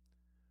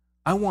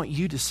 I want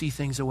you to see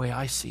things the way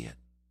I see it.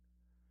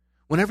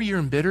 Whenever you're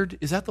embittered,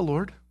 is that the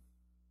Lord?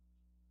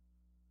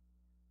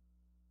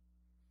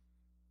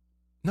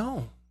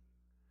 No.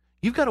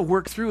 You've got to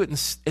work through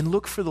it and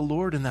look for the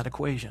Lord in that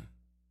equation.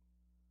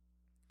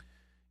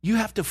 You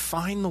have to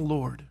find the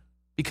Lord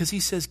because he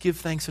says give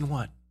thanks in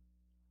what?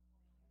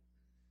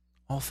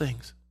 All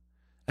things.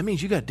 That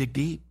means you got to dig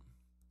deep.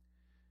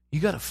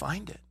 You got to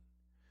find it.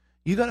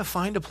 You got to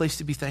find a place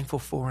to be thankful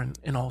for in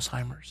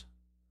Alzheimer's.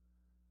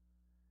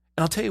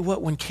 And I'll tell you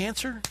what, when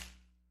cancer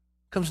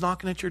comes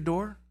knocking at your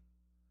door,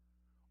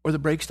 or the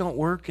brakes don't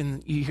work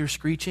and you hear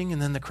screeching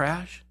and then the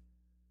crash,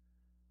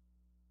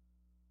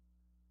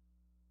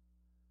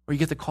 or you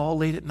get the call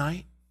late at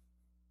night,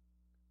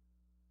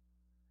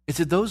 it's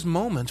at those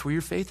moments where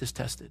your faith is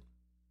tested.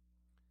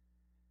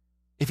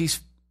 If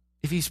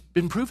he's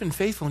been proven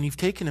faithful and you've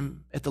taken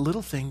him at the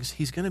little things,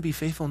 he's going to be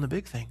faithful in the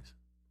big things.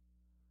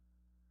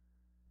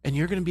 And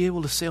you're going to be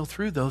able to sail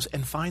through those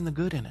and find the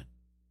good in it.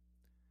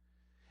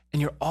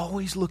 And you're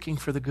always looking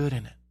for the good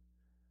in it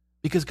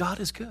because God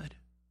is good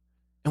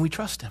and we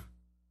trust him.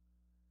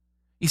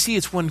 You see,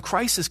 it's when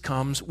crisis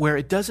comes where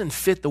it doesn't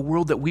fit the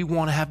world that we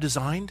want to have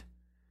designed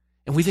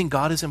and we think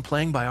God isn't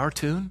playing by our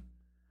tune,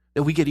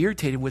 that we get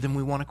irritated with him,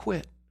 we want to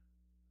quit.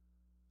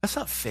 That's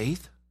not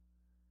faith.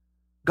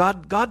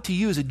 God to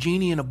you is a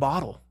genie in a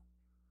bottle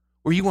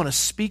where you want to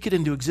speak it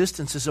into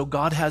existence as though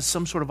God has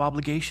some sort of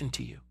obligation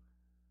to you.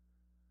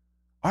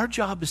 Our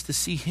job is to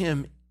see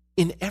him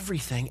in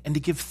everything and to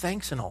give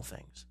thanks in all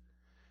things.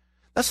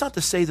 That's not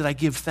to say that I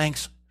give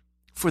thanks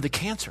for the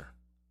cancer.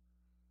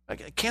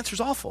 Cancer's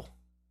awful.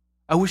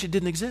 I wish it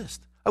didn't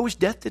exist. I wish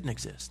death didn't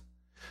exist.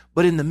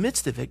 But in the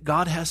midst of it,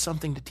 God has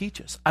something to teach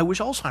us. I wish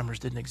Alzheimer's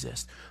didn't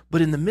exist.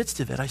 But in the midst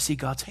of it, I see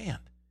God's hand.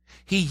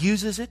 He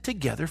uses it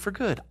together for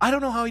good. I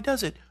don't know how he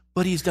does it,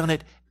 but he's done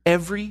it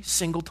every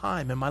single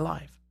time in my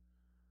life.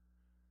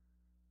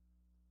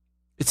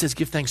 It says,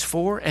 give thanks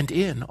for and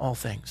in all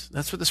things.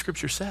 That's what the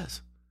scripture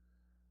says.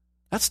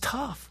 That's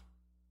tough,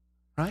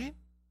 right?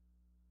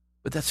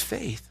 But that's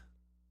faith.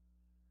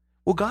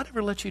 Will God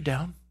ever let you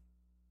down?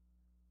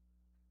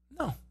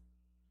 No.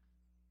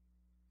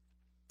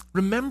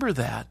 Remember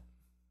that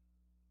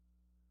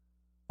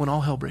when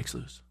all hell breaks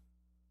loose,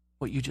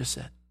 what you just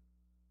said.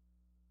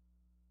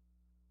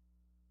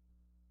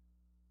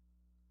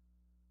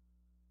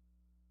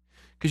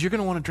 Because you're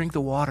going to want to drink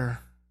the water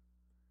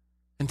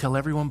and tell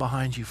everyone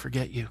behind you,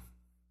 forget you.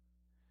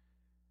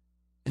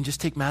 And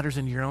just take matters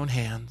into your own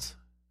hands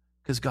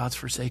because God's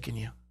forsaken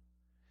you.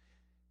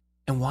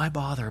 And why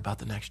bother about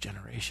the next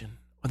generation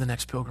or the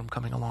next pilgrim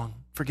coming along?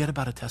 Forget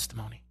about a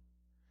testimony.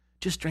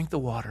 Just drink the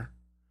water.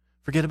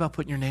 Forget about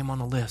putting your name on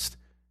the list.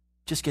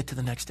 Just get to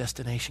the next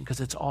destination because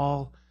it's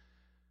all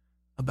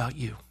about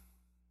you.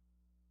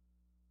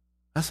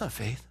 That's not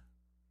faith.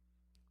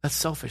 That's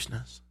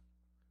selfishness.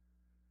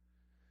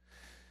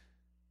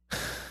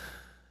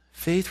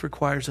 Faith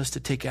requires us to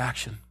take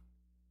action.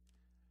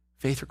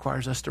 Faith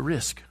requires us to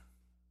risk.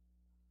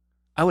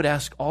 I would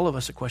ask all of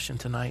us a question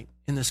tonight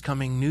in this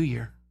coming new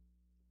year.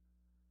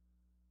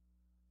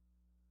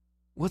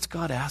 What's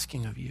God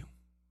asking of you?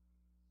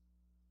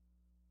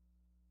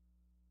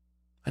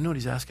 I know what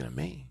he's asking of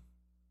me.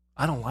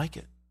 I don't like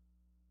it.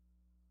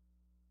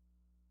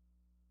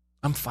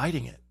 I'm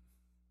fighting it.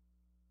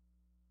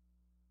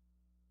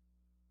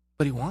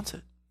 But he wants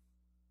it.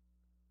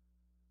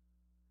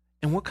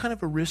 And what kind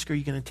of a risk are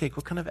you going to take?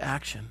 What kind of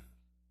action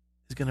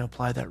is going to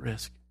apply that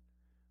risk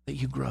that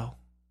you grow?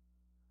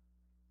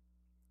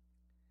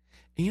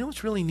 And you know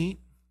what's really neat?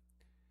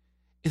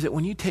 Is that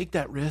when you take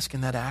that risk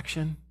and that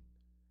action,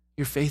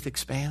 your faith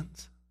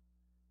expands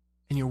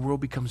and your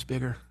world becomes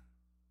bigger.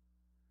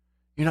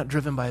 You're not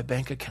driven by a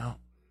bank account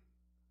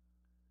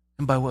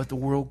and by what the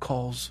world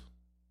calls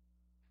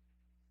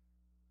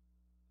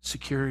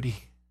security.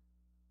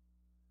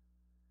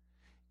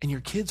 And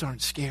your kids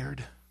aren't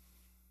scared.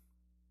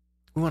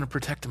 We want to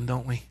protect them,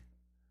 don't we?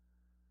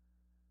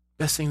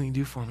 Best thing we can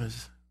do for them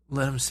is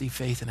let them see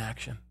faith in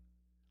action.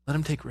 Let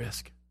them take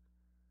risk.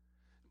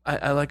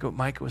 I like what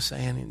Mike was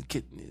saying.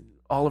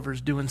 Oliver's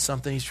doing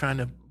something. He's trying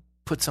to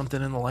put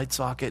something in the light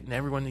socket, and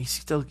everyone,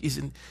 he's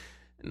in.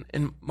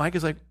 And Mike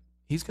is like,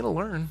 he's going to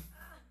learn.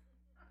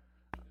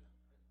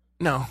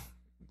 No.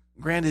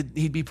 Granted,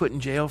 he'd be put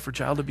in jail for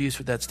child abuse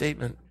with that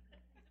statement.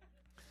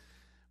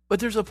 But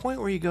there's a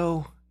point where you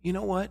go, you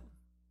know what?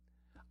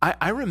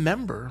 I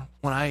remember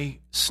when I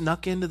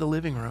snuck into the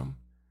living room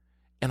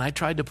and I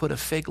tried to put a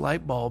fake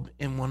light bulb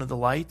in one of the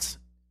lights,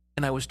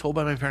 and I was told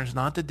by my parents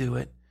not to do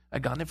it.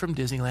 I'd gotten it from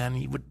Disneyland.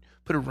 You would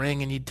put a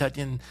ring and you'd touch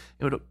it, and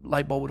a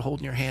light bulb would hold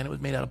in your hand. It was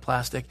made out of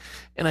plastic.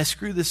 And I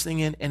screwed this thing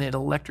in, and it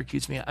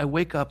electrocutes me. I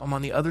wake up. I'm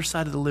on the other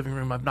side of the living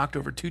room. I've knocked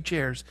over 2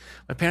 chairs.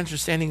 My parents are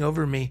standing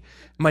over me.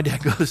 My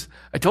dad goes,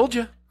 I told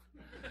you.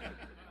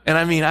 And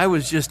I mean, I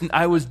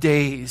was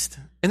dazed.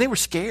 And they were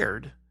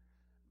scared.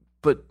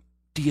 But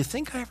do you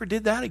think I ever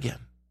did that again?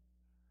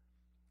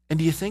 And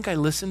do you think I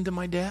listened to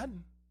my dad?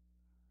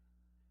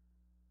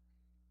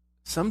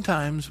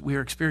 Sometimes we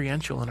are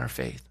experiential in our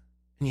faith,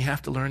 and you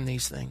have to learn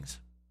these things.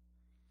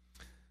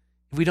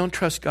 If we don't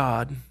trust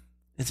God,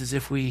 it's as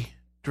if we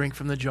drink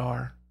from the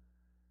jar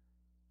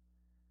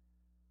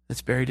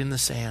that's buried in the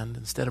sand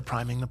instead of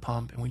priming the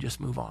pump, and we just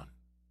move on.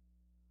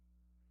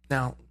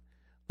 Now,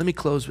 let me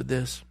close with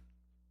this.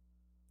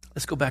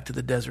 Let's go back to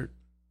the desert.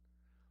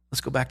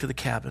 Let's go back to the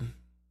cabin.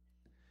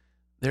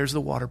 There's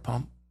the water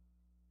pump.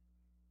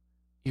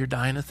 You're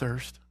dying of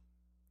thirst.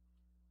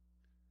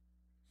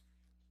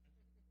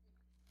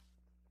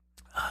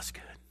 Oh, that's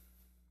good.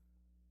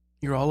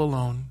 You're all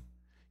alone.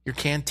 Your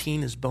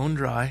canteen is bone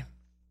dry.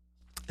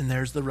 And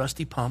there's the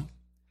rusty pump.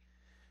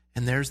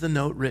 And there's the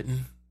note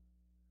written.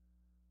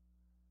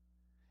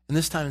 And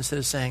this time, instead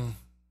of saying,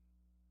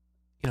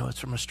 it's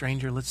from a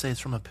stranger, let's say it's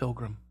from a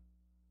pilgrim.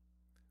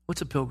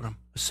 What's a pilgrim?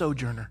 A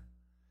sojourner.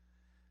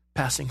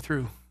 Passing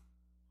through.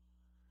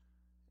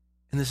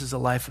 And this is a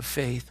life of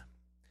faith.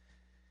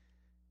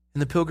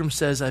 And the pilgrim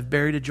says, I've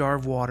buried a jar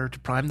of water to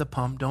prime the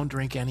pump. Don't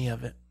drink any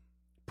of it.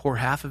 Pour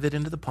half of it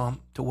into the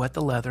pump to wet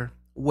the leather.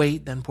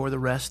 Wait, then pour the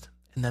rest,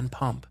 and then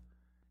pump.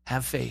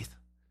 Have faith.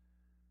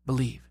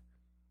 Believe.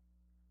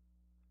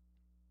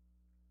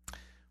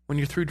 When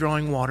you're through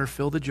drawing water,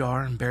 fill the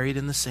jar and bury it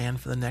in the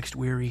sand for the next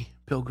weary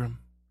pilgrim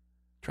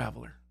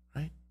traveler,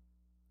 right?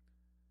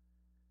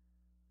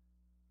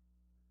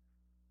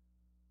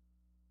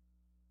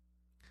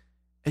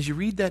 As you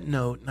read that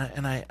note,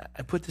 and I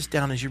put this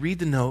down, as you read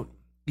the note,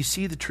 you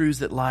see the truths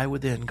that lie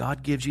within.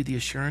 God gives you the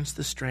assurance,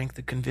 the strength,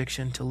 the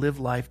conviction to live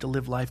life to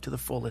the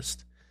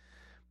fullest.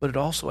 But it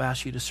also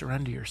asks you to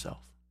surrender yourself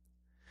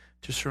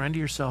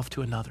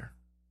to another,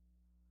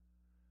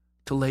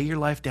 to lay your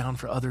life down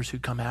for others who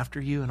come after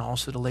you, and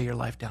also to lay your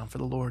life down for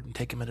the Lord and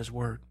take him at his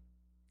word.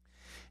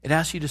 It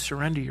asks you to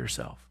surrender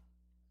yourself.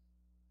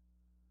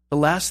 The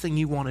last thing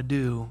you want to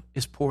do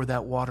is pour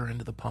that water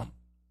into the pump.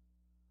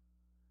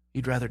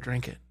 You'd rather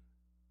drink it.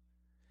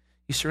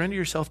 You surrender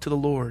yourself to the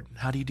Lord.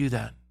 How do you do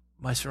that?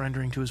 By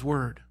surrendering to his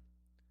word.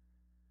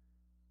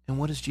 And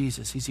what is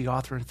Jesus? He's the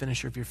author and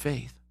finisher of your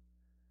faith.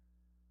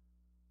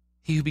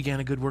 He who began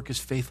a good work is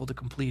faithful to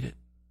complete it.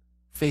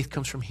 Faith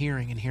comes from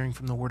hearing, and hearing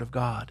from the word of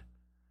God.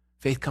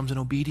 Faith comes in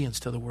obedience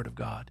to the word of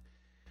God.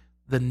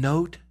 The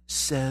note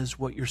says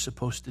what you're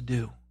supposed to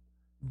do.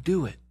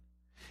 Do it.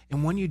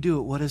 And when you do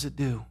it, what does it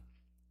do?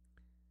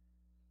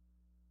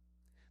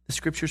 The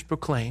scriptures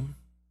proclaim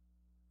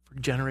for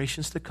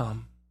generations to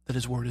come that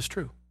his word is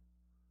true.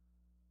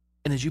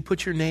 And as you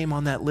put your name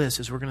on that list,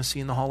 as we're going to see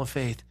in the Hall of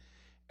Faith,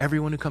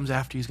 everyone who comes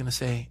after you is going to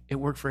say, it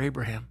worked for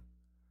Abraham.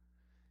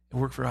 It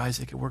worked for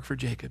Isaac. It worked for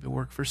Jacob. It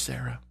worked for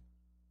Sarah.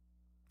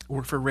 It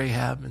worked for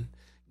Rahab and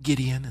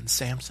Gideon and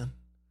Samson.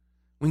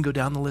 We can go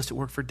down the list. It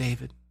worked for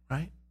David,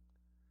 right?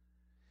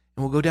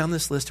 And we'll go down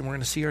this list, and we're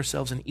going to see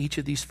ourselves in each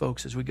of these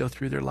folks as we go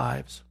through their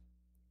lives.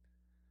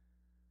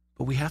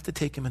 But we have to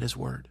take him at his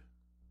word.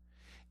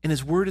 And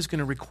his word is going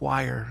to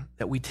require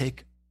that we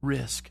take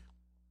risk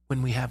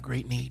when we have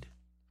great need.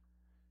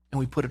 And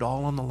we put it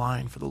all on the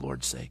line for the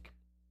Lord's sake.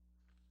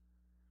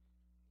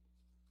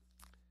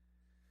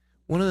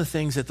 One of the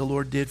things that the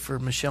Lord did for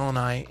Michelle and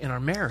I in our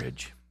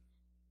marriage,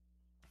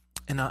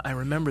 and I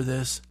remember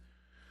this,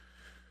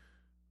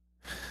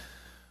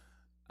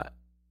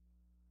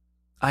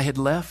 I had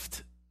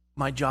left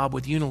my job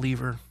with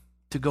Unilever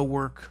to go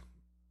work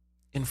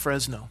in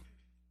Fresno.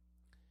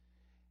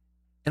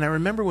 And I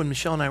remember when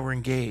Michelle and I were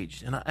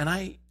engaged, and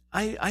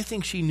I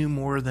think she knew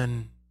more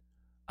than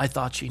I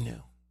thought she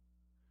knew.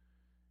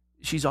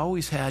 She's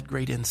always had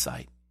great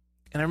insight.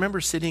 And I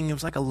remember sitting, it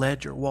was like a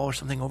ledge or a wall or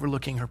something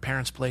overlooking her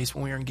parents' place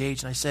when we were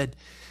engaged, and I said,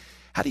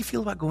 how do you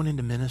feel about going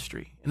into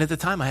ministry? And at the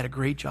time, I had a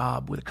great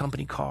job with a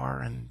company car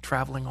and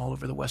traveling all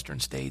over the western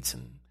states,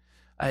 and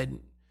I had,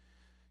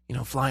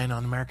 flying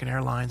on American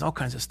Airlines, all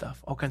kinds of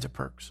stuff, all kinds of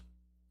perks.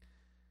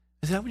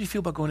 I said, how would you feel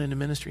about going into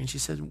ministry? And she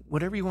said,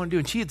 whatever you want to do.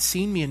 And she had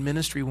seen me in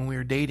ministry when we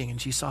were dating, and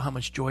she saw how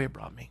much joy it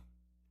brought me.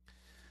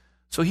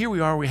 So here we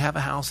are. We have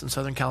a house in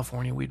Southern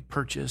California we'd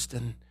purchased,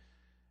 and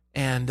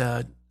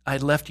I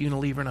had left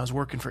Unilever, and I was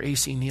working for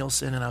AC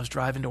Nielsen, and I was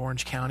driving to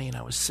Orange County, and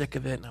I was sick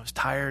of it, and I was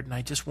tired, and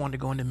I just wanted to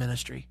go into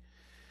ministry.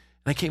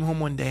 And I came home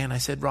one day, and I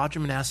said, Roger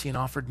Manassian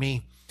offered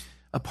me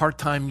a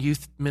part-time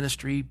youth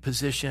ministry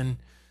position.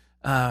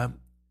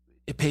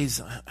 It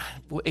pays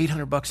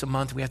 $800 a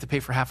month. We have to pay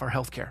for half our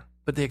health care,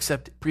 but they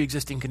accept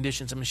pre-existing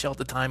conditions. And Michelle at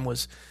the time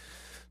was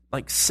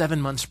like 7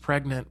 months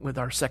pregnant with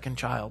our second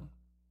child.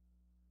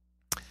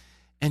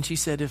 And she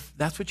said, if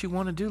that's what you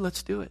want to do,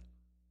 let's do it.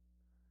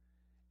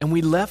 And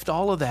we left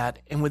all of that,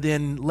 and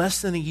within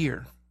less than a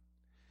year,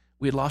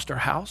 we had lost our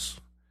house.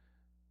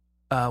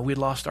 We had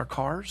lost our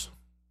cars.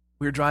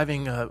 We were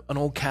driving an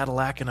old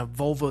Cadillac and a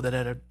Volvo that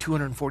had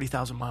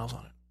 240,000 miles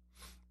on it.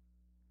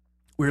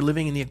 We were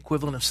living in the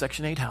equivalent of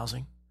Section 8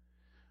 housing.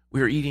 We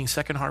were eating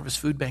Second Harvest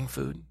Food Bank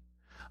food.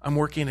 I'm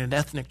working in an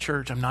ethnic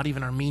church. I'm not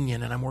even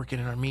Armenian, and I'm working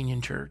in an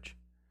Armenian church.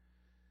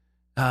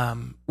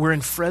 We're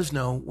in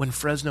Fresno when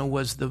Fresno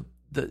was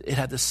it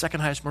had the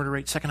second highest murder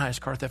rate, second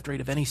highest car theft rate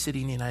of any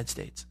city in the United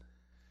States.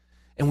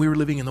 And we were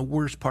living in the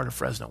worst part of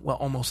Fresno. Well,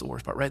 almost the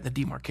worst part, right? The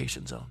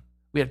demarcation zone.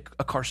 We had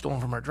a car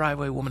stolen from our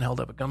driveway, a woman held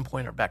up at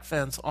gunpoint, our back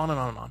fence, on and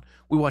on and on.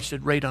 We watched a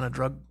raid on a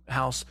drug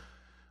house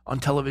on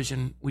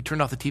television. We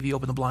turned off the TV,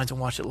 opened the blinds, and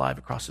watched it live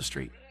across the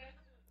street.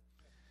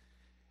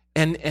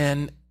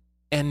 And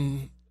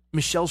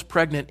Michelle's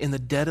pregnant in the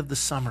dead of the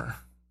summer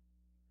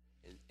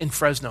in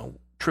Fresno,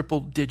 triple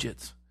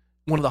digits.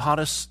 One of the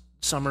hottest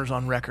summers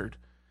on record.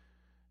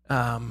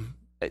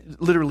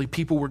 Literally,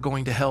 people were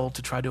going to hell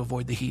to try to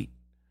avoid the heat.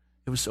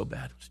 It was so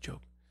bad. It was a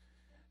joke.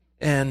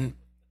 And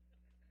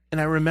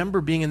I remember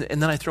being and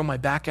then I throw my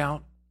back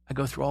out. I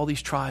go through all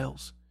these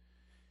trials.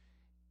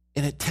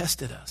 And it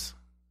tested us.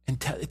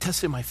 And it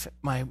tested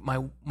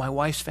my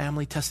wife's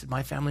family, tested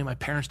my family. My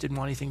parents didn't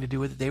want anything to do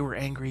with it. They were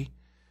angry.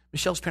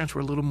 Michelle's parents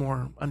were a little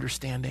more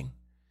understanding.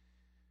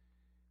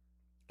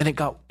 And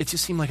it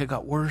just seemed like it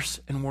got worse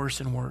and worse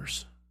and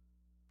worse.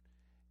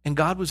 And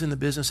God was in the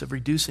business of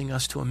reducing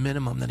us to a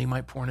minimum that he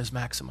might pour in his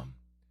maximum.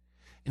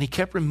 And he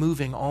kept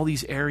removing all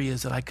these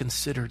areas that I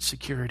considered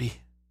security,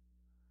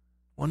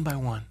 one by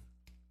one.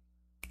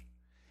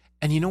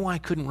 And you know why I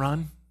couldn't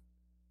run?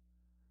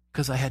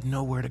 Because I had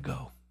nowhere to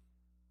go.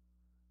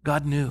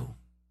 God knew.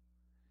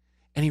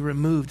 And he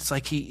removed, it's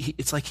like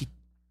he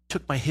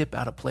took my hip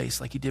out of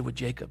place like he did with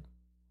Jacob.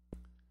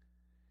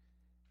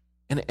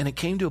 And it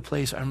came to a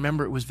place, I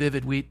remember it was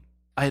vivid.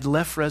 I had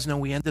left Fresno.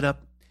 We ended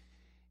up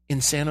in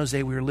San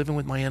Jose. We were living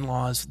with my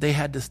in-laws.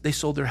 They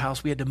sold their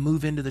house. We had to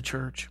move into the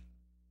church.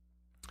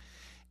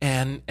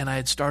 And I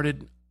had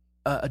started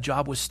a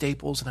job with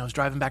Staples, and I was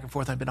driving back and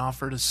forth. I'd been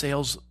offered a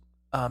sales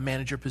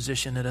manager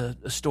position at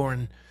a store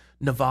in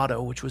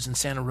Novato, which was in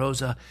Santa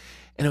Rosa.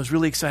 And it was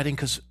really exciting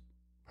because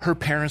her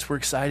parents were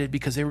excited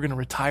because they were going to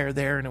retire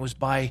there, and it was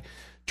by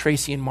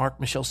Tracy and Mark,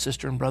 Michelle's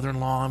sister and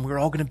brother-in-law, and we were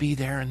all going to be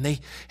there, and they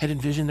had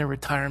envisioned their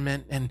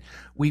retirement, and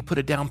we put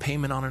a down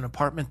payment on an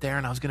apartment there,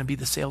 and I was going to be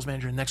the sales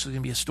manager, and next was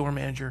going to be a store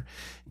manager.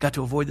 Got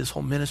to avoid this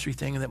whole ministry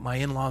thing that my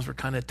in-laws were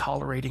kind of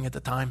tolerating at the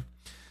time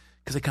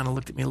because they kind of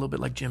looked at me a little bit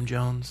like Jim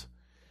Jones.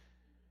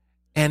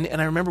 And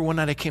I remember one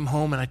night I came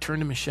home, and I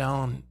turned to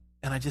Michelle,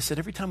 and I just said,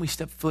 every time we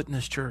step foot in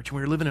this church, and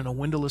we were living in a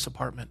windowless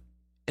apartment,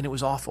 and it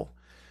was awful.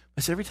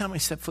 I said, every time I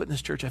step foot in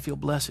this church, I feel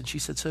blessed. And she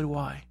said, so do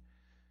I.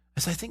 I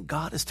said, I think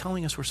God is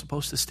telling us we're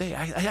supposed to stay.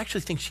 I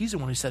actually think she's the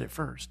one who said it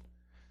first.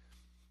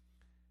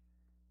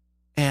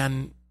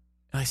 And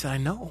I said, I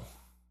know.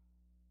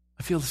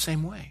 I feel the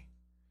same way.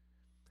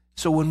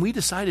 So when we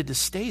decided to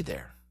stay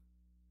there,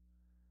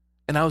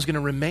 and I was going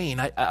to remain,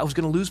 I was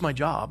going to lose my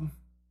job,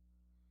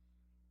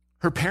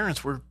 her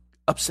parents were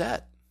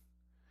upset.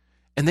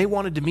 And they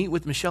wanted to meet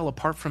with Michelle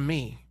apart from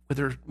me,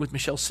 with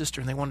Michelle's sister,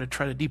 and they wanted to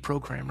try to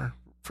deprogram her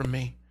from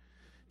me,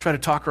 try to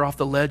talk her off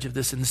the ledge of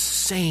this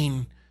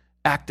insane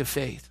act of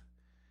faith.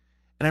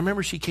 And I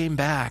remember she came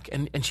back,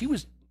 and she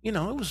was, it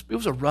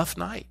was a rough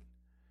night.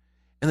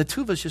 And the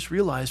two of us just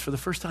realized for the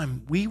first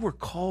time, we were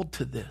called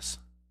to this.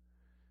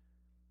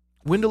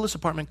 Windowless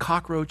apartment,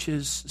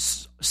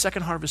 cockroaches,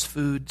 second harvest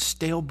food,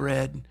 stale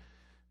bread.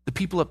 The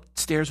people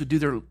upstairs would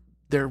do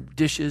their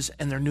dishes,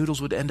 and their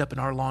noodles would end up in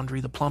our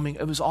laundry, the plumbing.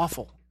 It was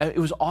awful. It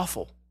was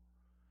awful.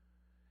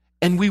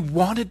 And we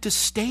wanted to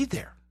stay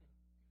there.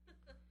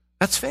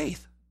 That's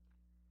faith.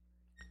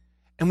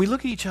 And we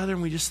look at each other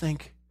and we just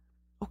think,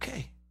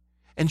 okay.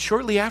 And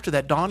shortly after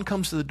that, Don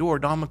comes to the door.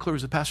 Don McClure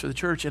is the pastor of the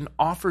church and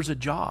offers a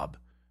job.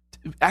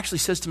 Actually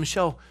says to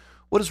Michelle,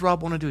 what does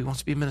Rob want to do? He wants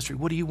to be in ministry.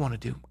 What do you want to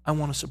do? I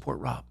want to support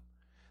Rob.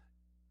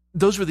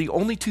 Those were the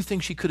only two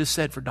things she could have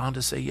said for Don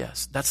to say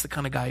yes. That's the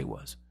kind of guy he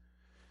was.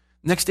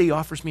 Next day, he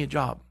offers me a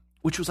job,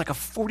 which was like a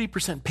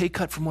 40% pay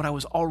cut from what I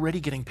was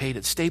already getting paid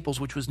at Staples,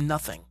 which was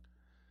nothing.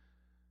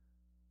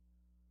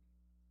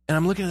 And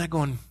I'm looking at that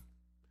going,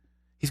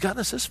 he's gotten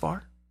us this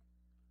far.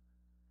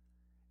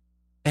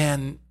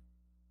 And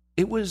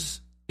it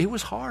was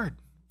hard.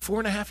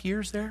 4.5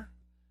 years there.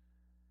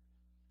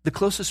 The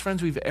closest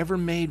friends we've ever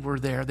made were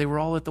there. They were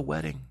all at the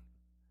wedding.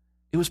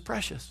 It was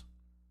precious.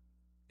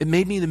 It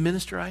made me the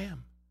minister I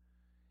am.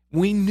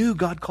 We knew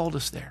God called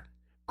us there.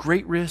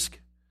 Great risk,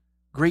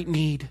 great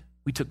need.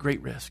 We took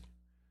great risk.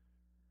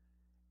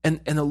 And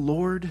the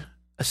Lord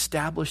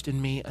established in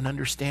me an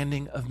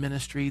understanding of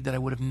ministry that I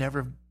would have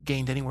never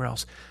gained anywhere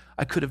else.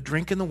 I could have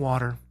drank in the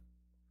water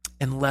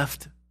and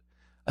left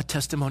a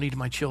testimony to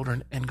my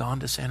children and gone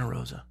to Santa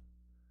Rosa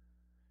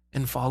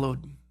and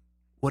followed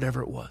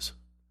whatever it was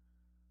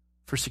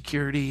for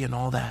security and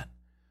all that.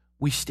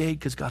 We stayed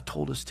because God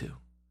told us to.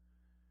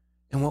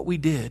 And what we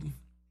did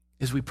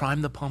is we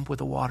primed the pump with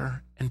the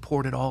water and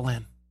poured it all in.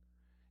 And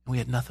we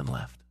had nothing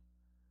left.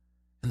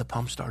 And the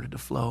pump started to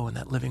flow, and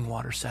that living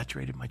water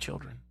saturated my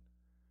children.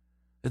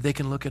 That they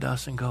can look at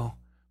us and go,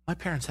 my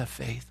parents have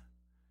faith.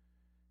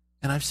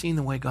 And I've seen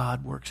the way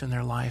God works in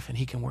their life, and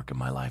he can work in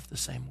my life the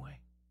same way.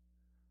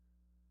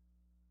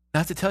 I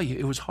have to tell you,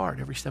 it was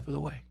hard every step of the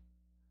way.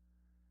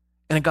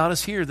 And it got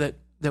us here that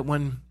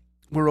when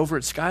we're over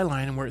at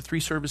Skyline and we're at 3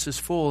 services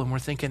full and we're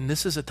thinking,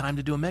 this is a time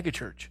to do a mega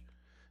church.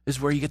 This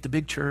is where you get the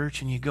big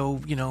church and you go,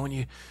 and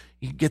you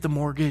get the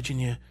mortgage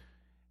and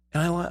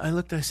I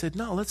looked and I said,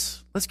 no,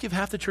 let's give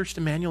half the church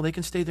to Manuel. They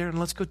can stay there, and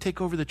let's go take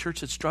over the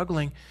church that's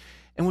struggling,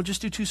 and we'll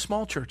just do 2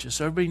 small churches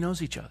so everybody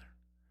knows each other.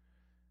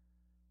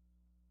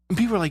 And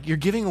people were like, you're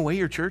giving away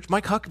your church?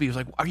 Mike Huckabee was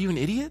like, are you an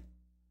idiot?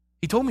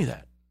 He told me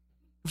that.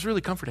 It was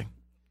really comforting.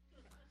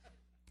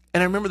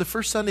 And I remember the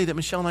first Sunday that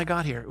Michelle and I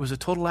got here, it was a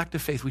total act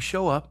of faith. We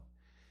show up,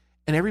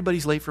 and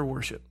everybody's late for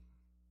worship.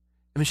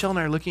 And Michelle and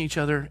I are looking at each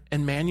other,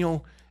 and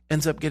Manuel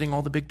ends up getting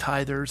all the big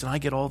tithers, and I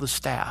get all the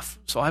staff.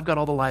 So I've got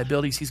all the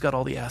liabilities, he's got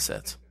all the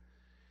assets.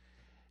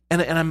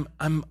 And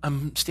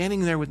I'm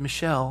standing there with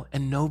Michelle,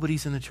 and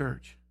nobody's in the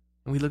church.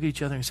 And we look at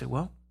each other and say,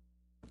 well,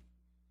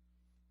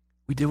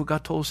 we did what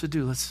God told us to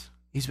do.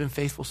 He's been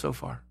faithful so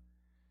far.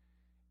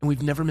 And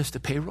we've never missed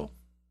a payroll.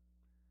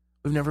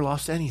 We've never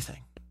lost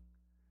anything.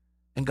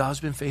 And God's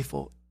been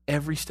faithful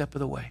every step of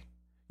the way.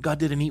 God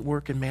did a neat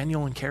work in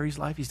Manuel and Carrie's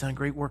life. He's done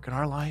great work in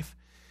our life.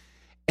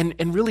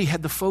 And really,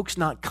 had the folks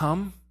not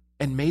come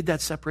and made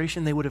that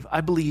separation, they would have,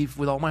 I believe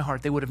with all my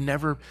heart, they would have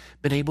never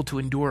been able to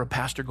endure a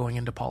pastor going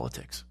into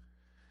politics.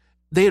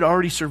 They had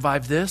already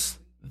survived this.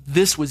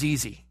 This was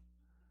easy,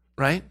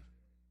 right?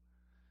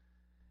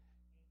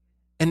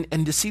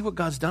 And to see what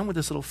God's done with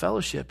this little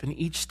fellowship in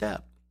each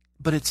step,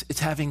 but it's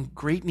having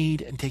great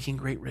need and taking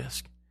great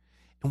risk.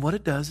 And what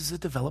it does is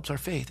it develops our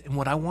faith. And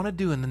what I want to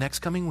do in the next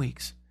coming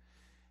weeks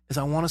is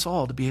I want us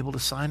all to be able to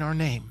sign our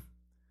name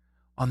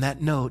on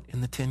that note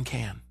in the tin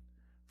can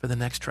for the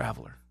next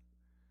traveler,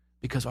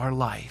 because our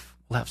life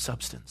will have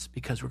substance,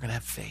 because we're going to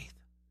have faith.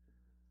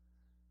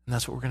 And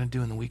that's what we're going to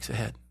do in the weeks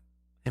ahead.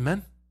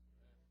 Amen?